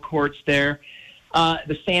 4 courts there.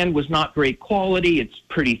 The sand was not great quality. It's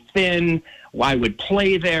pretty thin. I would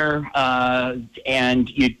play there, and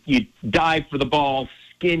you dive for the ball,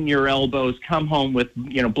 skin your elbows, come home with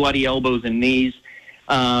bloody elbows and knees,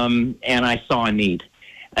 and I saw a need.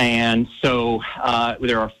 And so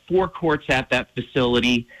there are 4 courts at that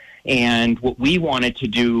facility. And what we wanted to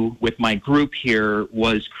do with my group here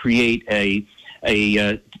was create a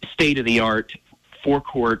state-of-the-art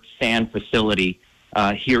 4-court sand facility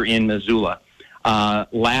here in Missoula.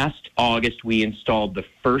 Last August, we installed the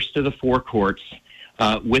first of the 4 courts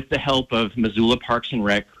with the help of Missoula Parks and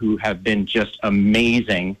Rec, who have been just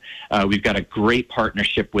amazing. We've got a great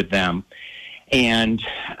partnership with them. And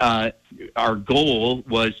our goal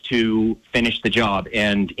was to finish the job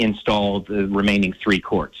and install the remaining 3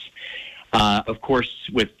 courts. Of course,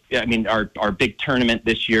 our big tournament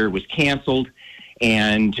this year was canceled,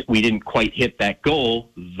 and we didn't quite hit that goal,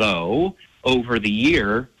 though. Over the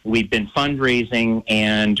year, we've been fundraising,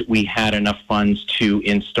 and we had enough funds to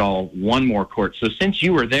install 1 more court. So since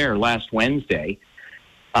you were there last Wednesday,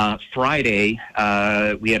 Friday,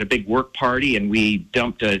 we had a big work party, and we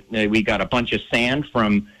got a bunch of sand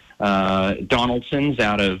from Donaldson's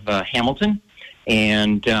out of Hamilton,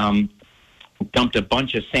 and dumped a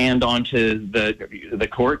bunch of sand onto the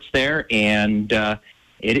courts there, and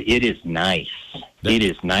it is nice. It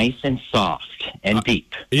is nice and soft and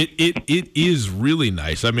deep. It is really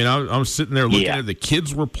nice. I mean, I'm sitting there looking at it. The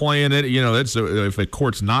kids were playing it. You know, if a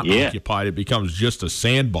court's not occupied, it becomes just a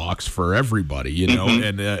sandbox for everybody. You know,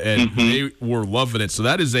 and they were loving it. So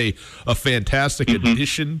that is a fantastic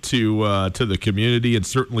addition to the community, and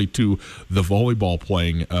certainly to the volleyball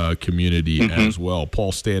playing community as well.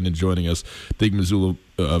 Paul Standen joining us, Big Missoula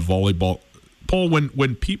volleyball. Paul,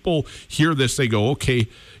 when people hear this, they go, okay,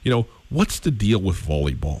 you know, what's the deal with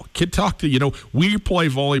volleyball? We play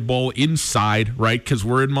volleyball inside, right? Because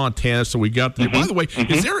we're in Montana, so we got the. By the way,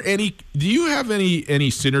 do you have any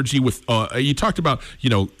synergy with? You talked about, you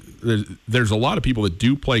know, there's a lot of people that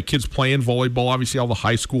do play. Kids playing volleyball. Obviously, all the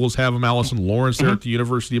high schools have them. Allison Lawrence there at the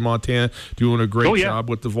University of Montana doing a great job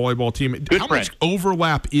with the volleyball team. How much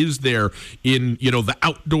overlap is there in, you know, the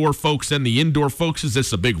outdoor folks and the indoor folks? Is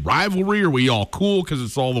this a big rivalry? Are we all cool because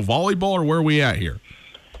it's all the volleyball, or where are we at here?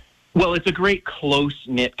 Well, it's a great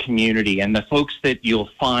close-knit community, and the folks that you'll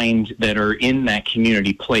find that are in that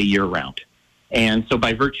community play year-round. And so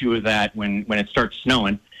by virtue of that, when it starts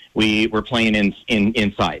snowing, we're playing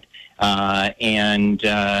inside. And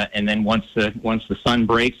then once the sun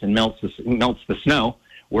breaks and melts the snow,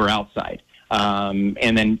 we're outside.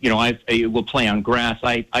 And then, you know, we'll play on grass.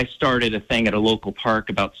 I started a thing at a local park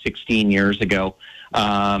about 16 years ago.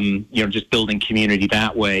 You know, just building community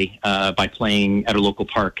that way by playing at a local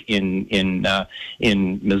park in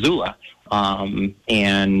Missoula,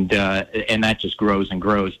 and that just grows and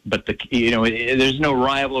grows. But there's no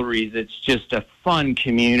rivalries. It's just a fun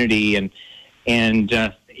community, and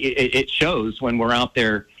it shows when we're out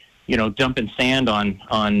there, you know, dumping sand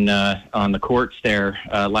on the courts there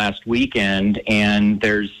last weekend, and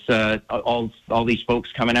there's all these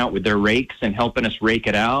folks coming out with their rakes and helping us rake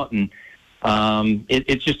it out, and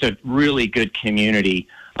it's just a really good community.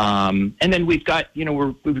 And then we've got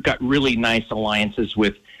really nice alliances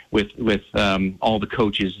with all the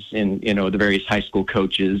coaches in, you know, the various high school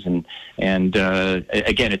coaches, and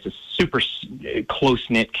again, it's a super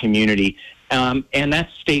close-knit community. And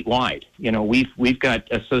that's statewide. You know, we've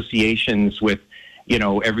got associations with, you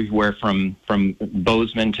know, everywhere from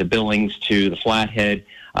Bozeman to Billings to the Flathead,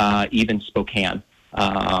 even Spokane.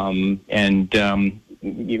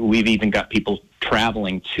 We've even got people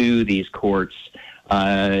traveling to these courts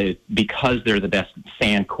because they're the best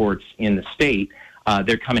sand courts in the state.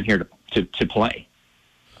 They're coming here to play,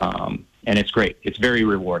 and it's great. It's very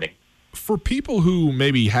rewarding. For people who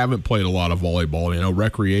maybe haven't played a lot of volleyball, you know,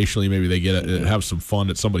 recreationally, maybe they have some fun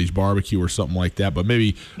at somebody's barbecue or something like that, but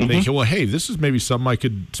maybe think, well, hey, this is maybe something I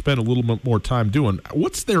could spend a little bit more time doing.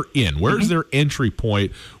 What's their in? Where's their entry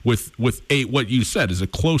point with what you said is a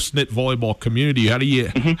close-knit volleyball community? How do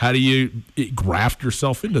you graft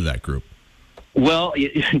yourself into that group? Well,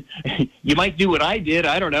 you might do what I did.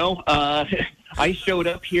 I don't know. I showed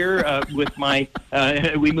up here with my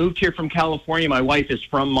we moved here from California. My wife is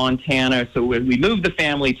from Montana, so we moved the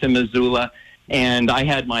family to Missoula, and I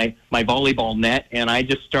had my volleyball net, and I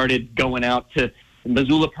just started going out to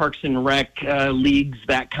Missoula Parks and Rec leagues,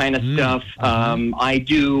 that kind of stuff.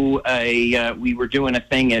 We were doing a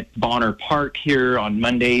thing at Bonner Park here on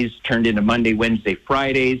Mondays, turned into Monday, Wednesday,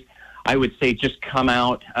 Fridays. I would say just come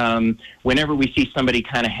out whenever we see somebody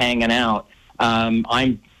kind of hanging out.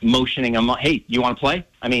 I'm motioning them, hey, you want to play?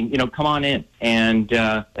 I mean, you know, come on in and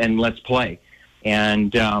let's play.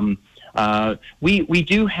 And we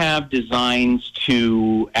do have designs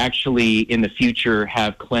to actually in the future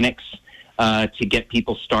have clinics to get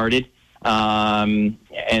people started. And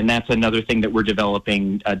that's another thing that we're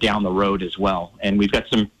developing down the road as well. And we've got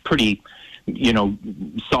some pretty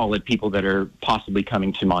solid people that are possibly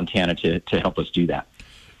coming to Montana to help us do that.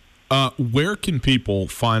 Where can people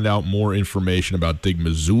find out more information about Dig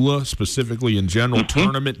Missoula, specifically in general,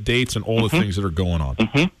 tournament dates, and all the things that are going on?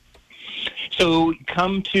 So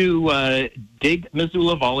come to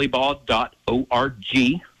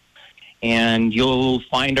digmissoulavolleyball.org, and you'll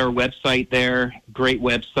find our website there. Great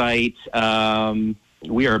website.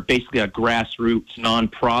 We are basically a grassroots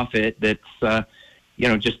nonprofit that's,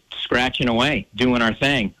 just scratching away, doing our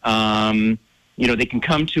thing. They can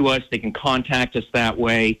come to us. They can contact us that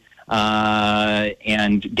way.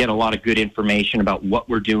 And get a lot of good information about what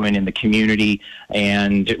we're doing in the community,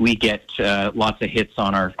 and we get lots of hits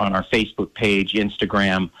on our Facebook page,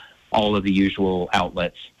 Instagram, all of the usual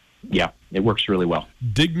outlets. Yeah, it works really well.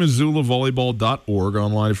 digmissoulavolleyball.org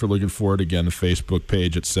online if you're looking for it. Again, the Facebook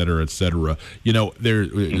page, et cetera, et cetera.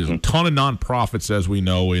 There's a ton of nonprofits, as we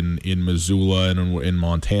know, in Missoula and in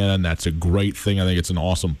Montana, and that's a great thing. I think it's an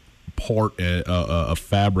awesome part, a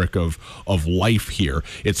fabric of life here.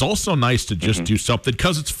 It's also nice to just do something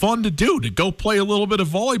because it's fun to do, to go play a little bit of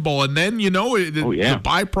volleyball, and then the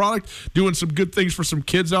byproduct, doing some good things for some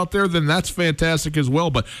kids out there, then that's fantastic as well.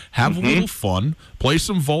 But have a little fun, play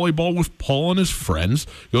some volleyball with Paul and his friends.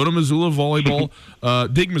 Go to Missoula Volleyball,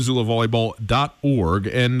 digmissoulavolleyball.org,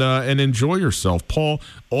 and enjoy yourself. Paul,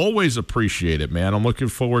 always appreciate it, man. I'm looking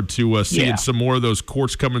forward to seeing some more of those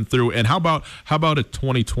courts coming through. And how about a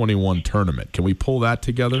 2021 tournament? Can we pull that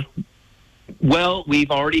together? Well, we've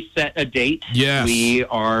already set a date. Yes. We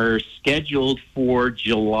are scheduled for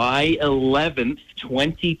July 11th,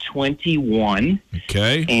 2021.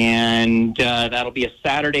 Okay. And that'll be a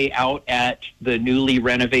Saturday out at the newly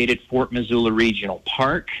renovated Fort Missoula Regional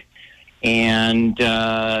Park. And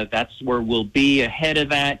that's where we'll be. Ahead of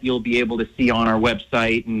that, you'll be able to see on our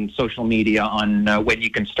website and social media on when you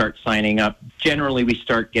can start signing up. Generally, we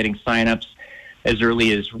start getting signups as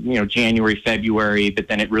early as January, February, but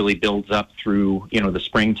then it really builds up through the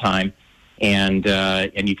springtime, and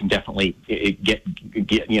you can definitely get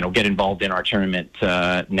involved in our tournament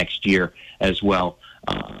next year as well.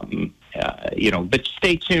 But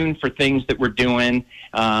stay tuned for things that we're doing,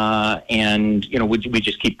 and we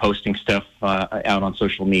just keep posting stuff out on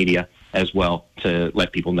social media as well to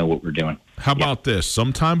let people know what we're doing. How about this?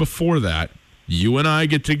 Sometime before that, you and I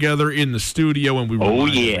get together in the studio and we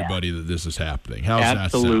remind everybody that this is happening. How's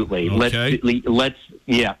Absolutely. that sound? Okay?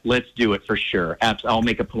 Let's do it for sure. I'll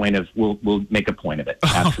make a point of we'll make a point of it.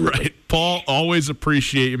 Absolutely. All right. Paul, always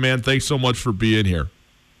appreciate you, man. Thanks so much for being here.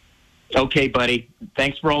 Okay, buddy.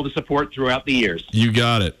 Thanks for all the support throughout the years. You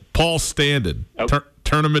got it. Paul Standen,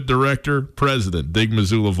 Tournament Director, President, Dig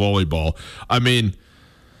Missoula Volleyball. I mean,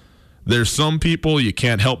 there's some people you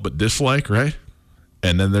can't help but dislike, right?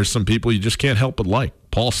 And then there's some people you just can't help but like.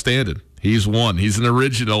 Paul Standen, he's one. He's an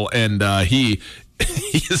original, and he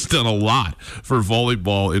has done a lot for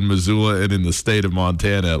volleyball in Missoula and in the state of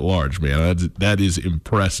Montana at large, man. That is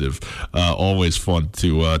impressive. Always fun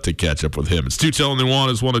to catch up with him. It's Tutel and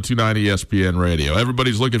Nuanez, 102.9 ESPN Radio.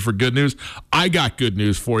 Everybody's looking for good news. I got good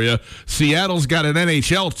news for you. Seattle's got an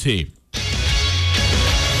NHL team.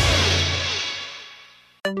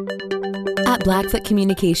 At Blackfoot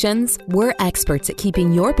Communications, we're experts at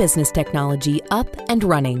keeping your business technology up and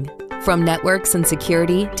running. From networks and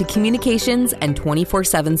security to communications and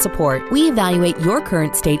 24/7 support, we evaluate your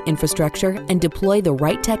current state infrastructure and deploy the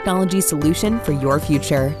right technology solution for your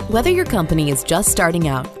future. Whether your company is just starting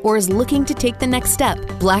out or is looking to take the next step,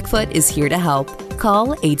 Blackfoot is here to help.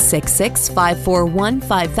 Call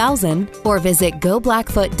 866-541-5000 or visit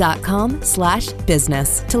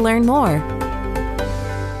goblackfoot.com/business to learn more.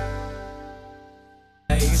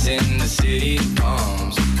 In the city of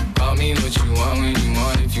palms, call me what you want when you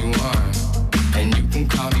want if you want, and you can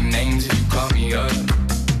call me names if you call me up.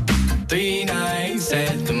 3 nights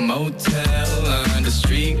at the motel under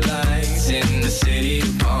street lights in the city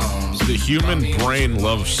of palms. The human brain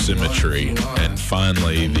loves symmetry, and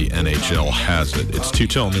finally the NHL has it. It's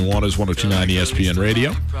Tutel and Nuanez, 102.9 ESPN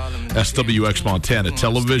Radio, SWX Montana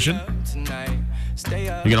Television.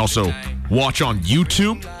 You can also watch on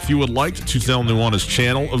YouTube if you would like. The Tutel and Nuanez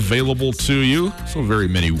channel available to you. So very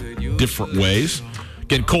many different ways.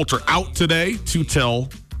 Again, Coulter out today.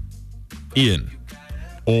 Tutel in.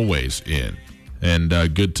 Always in. And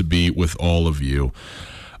good to be with all of you.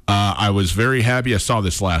 I was very happy. I saw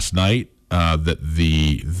this last night. That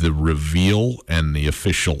the reveal and the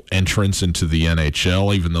official entrance into the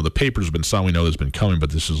NHL, even though the paper's been signed, we know it's been coming,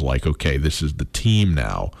 but this is like, okay, this is the team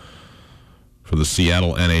now for the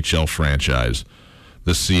Seattle NHL franchise.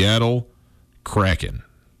 The Seattle Kraken.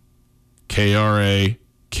 Kraken,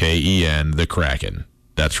 the Kraken.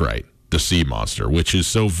 That's right. the Sea Monster, which is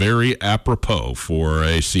so very apropos for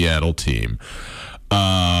a Seattle team.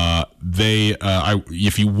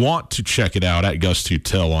 If you want to check it out, at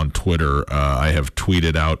Gus2Tell on Twitter, I have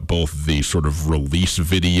tweeted out both the sort of release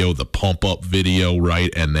video, the pump up video,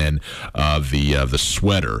 right, and then the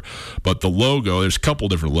sweater. But the logo, there's a couple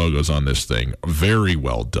different logos on this thing. Very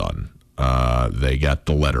well done. They got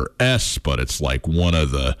the letter S, but it's like one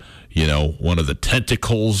of the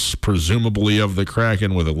tentacles, presumably of the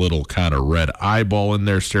Kraken, with a little kind of red eyeball in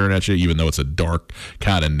there staring at you, even though it's a dark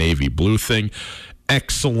kind of navy blue thing.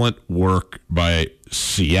 Excellent work by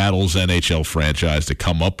Seattle's NHL franchise to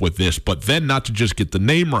come up with this, but then not to just get the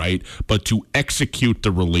name right, but to execute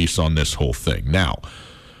the release on this whole thing. Now,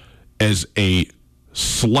 as a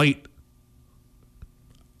slight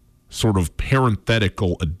sort of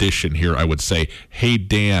parenthetical addition here, I would say, hey,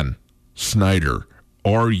 Dan Snyder,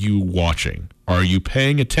 are you watching? Are you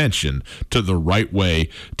paying attention to the right way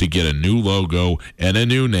to get a new logo and a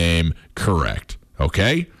new name correct?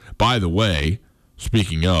 Okay? By the way,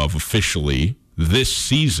 speaking of, officially, this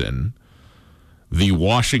season, the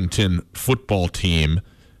Washington football team,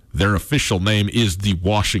 their official name is the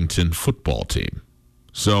Washington football team.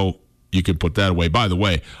 So you can put that away. By the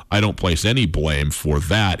way, I don't place any blame for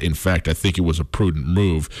that. In fact, I think it was a prudent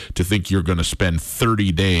move to think you're going to spend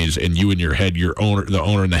 30 days and you and your head, the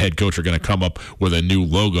owner and the head coach are going to come up with a new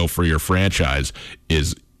logo for your franchise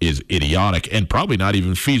is idiotic and probably not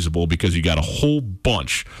even feasible, because you got a whole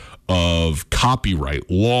bunch of copyright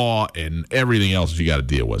law and everything else you got to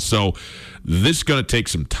deal with. So this is going to take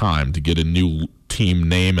some time to get a new team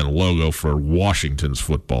name and logo for Washington's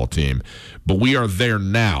football team. But we are there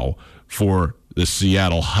now for the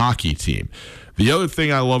Seattle hockey team. The other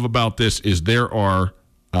thing I love about this is there are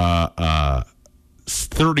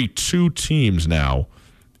 32 teams now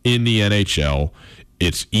in the NHL.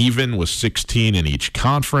 It's even with 16 in each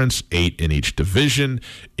conference, 8 in each division.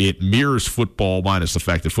 It mirrors football, minus the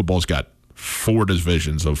fact that football's got 4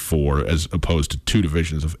 divisions of 4 as opposed to 2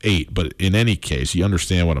 divisions of 8. But in any case, you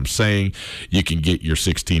understand what I'm saying. You can get your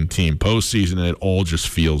 16-team postseason, and it all just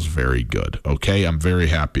feels very good, okay? I'm very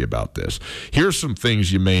happy about this. Here's some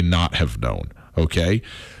things you may not have known, okay?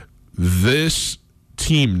 This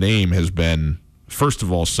team name has been, first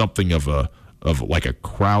of all, something of like a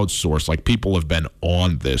crowdsource. Like, people have been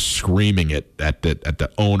on this, screaming it at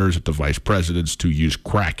the owners, at the vice presidents, to use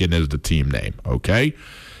Kraken as the team name, okay?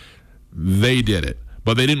 They did it,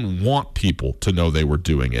 but they didn't want people to know they were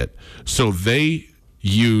doing it. So they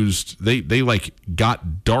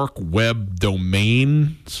got dark web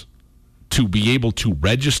domains to be able to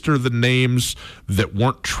register the names that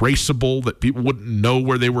weren't traceable, that people wouldn't know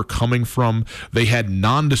where they were coming from. They had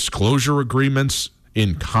non-disclosure agreements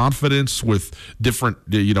in confidence with different,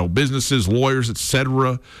 businesses, lawyers,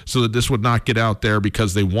 etc., so that this would not get out there,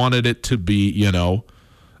 because they wanted it to be,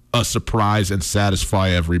 a surprise and satisfy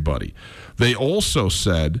everybody. They also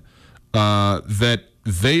said that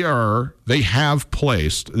they have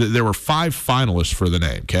placed, there were 5 finalists for the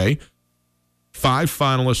name, okay? 5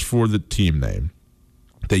 finalists for the team name.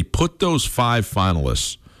 They put those 5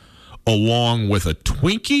 finalists along with a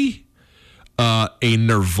Twinkie, a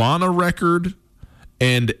Nirvana record,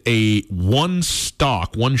 and one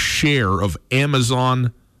share of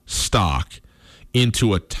Amazon stock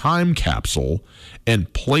into a time capsule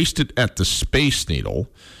and placed it at the Space Needle.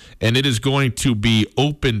 And it is going to be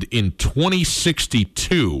opened in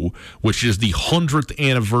 2062, which is the 100th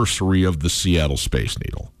anniversary of the Seattle Space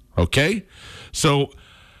Needle. Okay? So,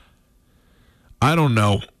 I don't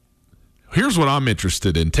know. Here's what I'm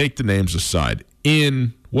interested in. Take the names aside.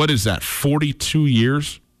 In, 42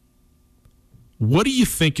 years? What do you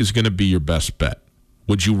think is going to be your best bet?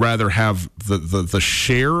 Would you rather have the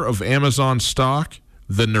share of Amazon stock,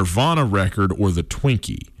 the Nirvana record, or the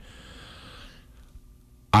Twinkie?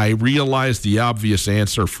 I realize the obvious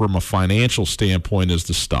answer from a financial standpoint is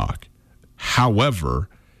the stock. However,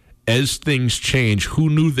 as things change, who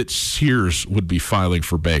knew that Sears would be filing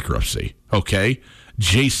for bankruptcy? Okay?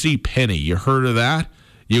 J.C. Penney, you heard of that?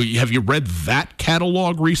 Have you read that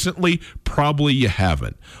catalog recently? Probably you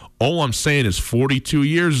haven't. All I'm saying is 42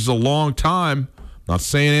 years is a long time. Not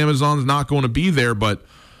saying Amazon's not going to be there, but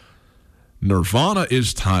Nirvana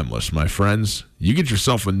is timeless, my friends. You get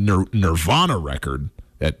yourself a Nirvana record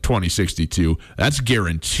at 2062, that's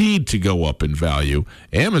guaranteed to go up in value.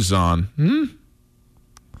 Amazon, the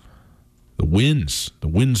winds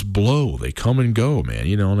blow. They come and go, man.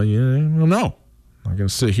 You don't know. I'm not going to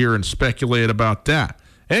sit here and speculate about that.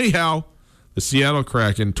 Anyhow, the Seattle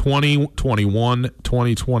Kraken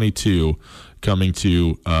 2021-2022 coming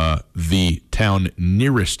to the town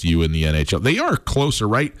nearest you in the NHL. They are closer,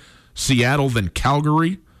 right? Seattle than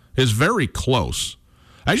Calgary is very close.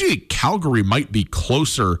 Actually, Calgary might be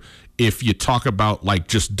closer if you talk about like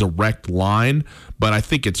just direct line, but I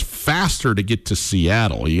think it's faster to get to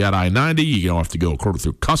Seattle. You got I-90, you don't have to go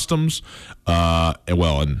through customs.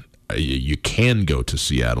 And you can go to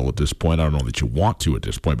Seattle at this point. I don't know that you want to at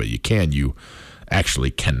this point, but you can. You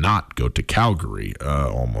actually cannot go to Calgary,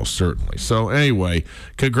 almost certainly. So anyway,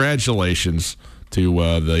 congratulations to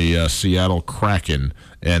the Seattle Kraken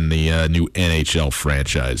and the new NHL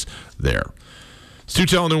franchise there. It's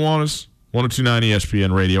Tutel and Nuanez, 102.9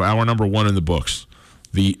 ESPN Radio, hour number 1 in the books.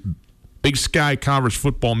 The Big Sky Conference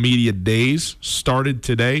Football Media Days started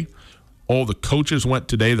today. All the coaches went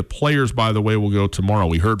today. The players, by the way, will go tomorrow.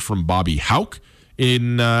 We heard from Bobby Hauck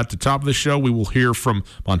at the top of the show. We will hear from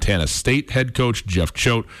Montana State head coach Jeff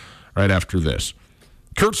Choate right after this.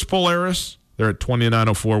 Kurtz Polaris, they're at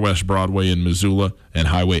 2904 West Broadway in Missoula and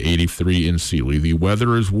Highway 83 in Sealy. The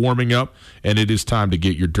weather is warming up, and it is time to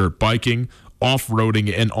get your dirt biking,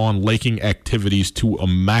 off-roading, and on-laking activities to a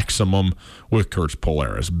maximum with Kurtz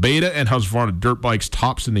Polaris. Beta and Husqvarna dirt bikes,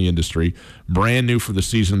 tops in the industry, brand new for the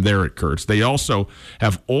season there at Kurtz. They also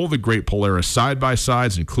have all the great Polaris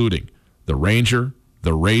side-by-sides, including the Ranger,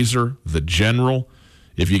 the Razor, the General.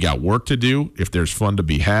 If you got work to do, if there's fun to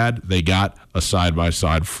be had, they got a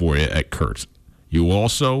side-by-side for you at Kurtz. You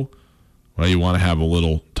also, you want to have a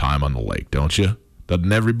little time on the lake, don't you?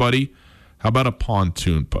 Doesn't everybody? How about a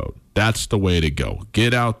pontoon boat? That's the way to go.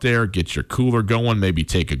 Get out there, get your cooler going, maybe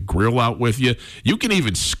take a grill out with you. You can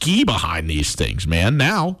even ski behind these things, man.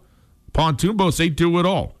 Now, pontoon boats, they do it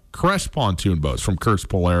all. Crest pontoon boats from Kurtz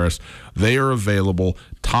Polaris. They are available,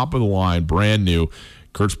 top of the line, brand new.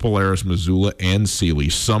 Kurtz Polaris, Missoula, and Sealy.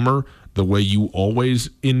 Summer the way you always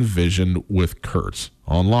envisioned with Kurtz.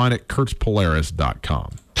 Online at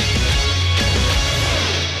kurtzpolaris.com.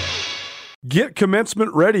 Get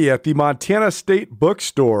commencement ready at the Montana State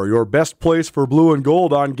Bookstore, your best place for blue and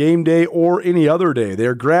gold on game day or any other day.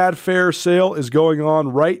 Their grad fair sale is going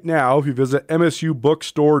on right now if you visit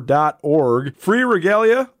msubookstore.org. Free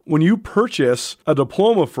regalia when you purchase a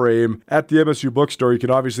diploma frame at the MSU Bookstore. You can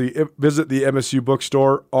obviously visit the MSU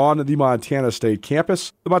Bookstore on the Montana State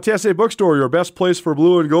campus. The Montana State Bookstore, your best place for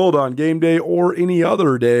blue and gold on game day or any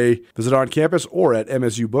other day. Visit on campus or at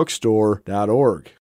msubookstore.org.